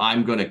 So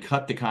I'm going to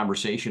cut the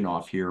conversation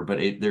off here, but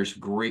there's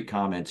great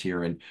comments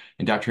here. And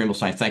Dr.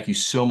 Himmelstein, thank you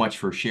so much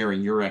for sharing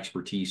your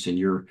expertise and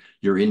your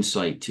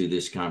insight to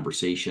this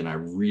conversation. I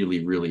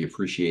really, really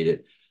appreciate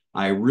it.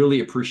 I really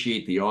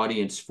appreciate the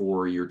audience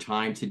for your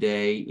time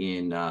today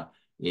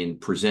in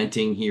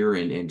presenting here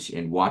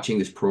and watching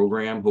this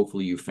program.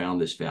 Hopefully you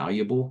found this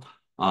valuable.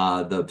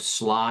 The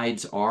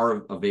slides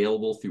are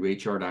available through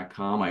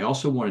hr.com. I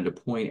also wanted to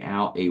point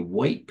out a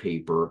white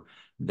paper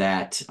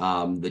that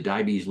the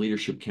Diabetes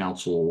Leadership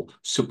Council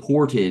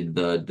supported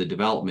the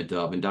development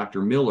of, and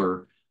Dr.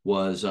 Miller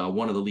was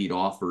one of the lead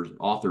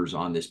authors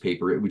on this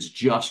paper. It was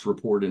just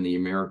reported in the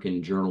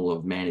American Journal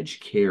of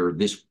Managed Care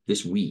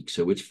this week,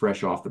 so it's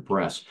fresh off the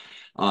press,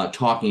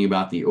 talking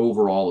about the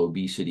overall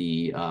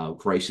obesity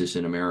crisis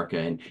in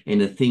America and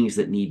the things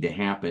that need to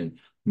happen,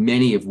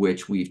 many of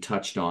which we've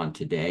touched on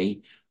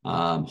today.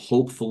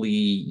 Hopefully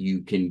you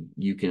can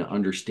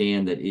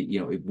understand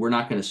that we're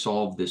not going to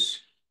solve this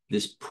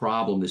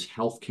problem, this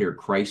healthcare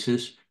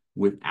crisis,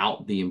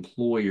 without the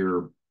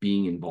employer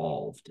being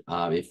involved.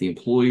 If the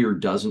employer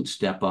doesn't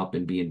step up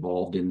and be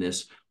involved in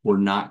this, we're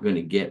not going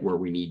to get where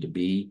we need to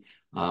be.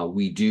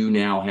 We do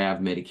now have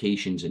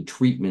medications and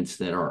treatments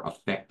that are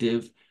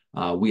effective.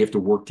 We have to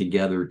work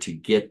together to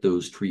get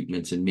those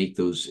treatments and make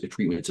those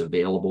treatments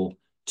available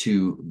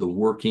to the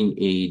working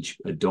age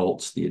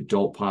adults, the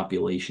adult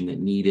population that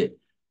need it.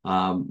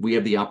 We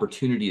have the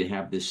opportunity to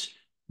have this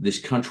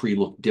country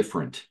look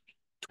different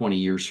 20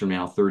 years from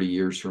now, 30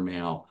 years from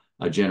now,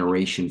 a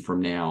generation from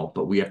now,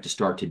 but we have to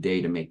start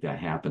today to make that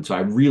happen. So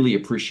I really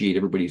appreciate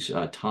everybody's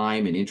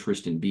time and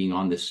interest in being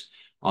on this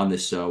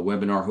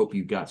webinar. Hope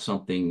you got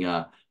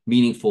something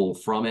meaningful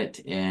from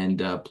it.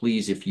 And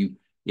please, if you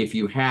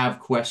have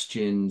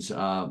questions,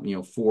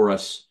 for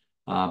us,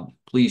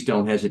 please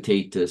don't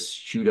hesitate to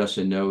shoot us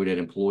a note at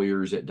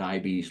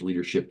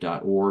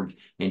employers@diabetesleadership.org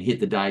and hit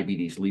the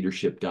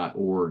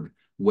diabetesleadership.org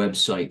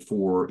website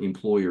for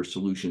employer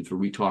solutions, where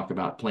we talk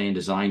about plan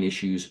design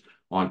issues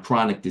on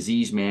chronic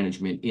disease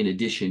management in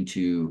addition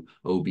to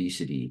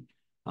obesity.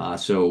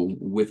 So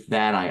with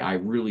that, I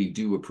really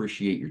do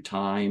appreciate your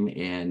time.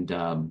 And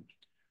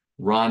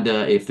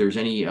Rhonda, if there's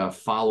any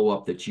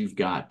follow-up that you've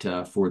got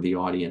for the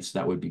audience,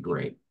 that would be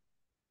great.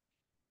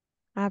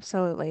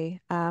 Absolutely.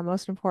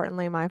 Most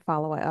importantly, my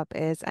follow-up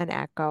is an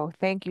echo.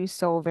 Thank you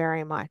so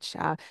very much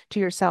to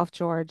yourself,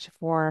 George,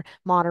 for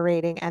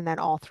moderating, and then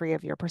all three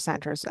of your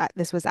presenters.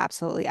 This was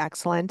absolutely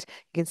excellent.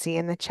 You can see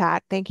in the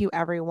chat. Thank you,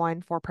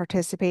 everyone, for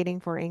participating,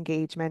 for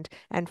engagement,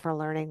 and for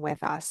learning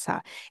with us.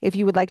 If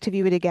you would like to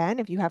view it again,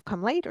 if you have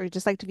come late or you'd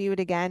just like to view it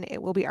again,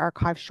 it will be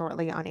archived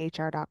shortly on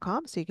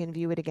hr.com, so you can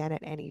view it again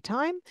at any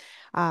time.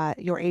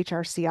 Your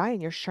HRCI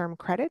and your SHRM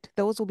credit,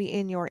 those will be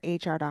in your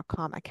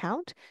hr.com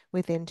account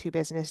within 2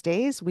 business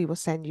days. We will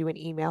send you an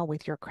email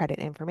with your credit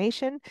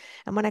information.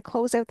 And when I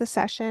close out the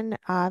session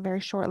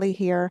very shortly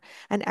here,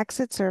 an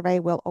exit survey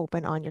will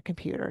open on your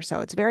computer.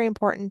 So it's very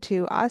important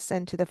to us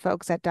and to the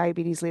folks at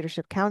Diabetes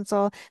Leadership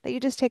Council that you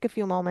just take a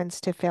few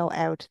moments to fill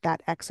out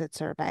that exit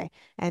survey.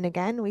 And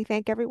again, we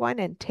thank everyone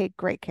and take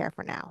great care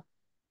for now.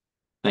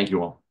 Thank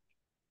you all.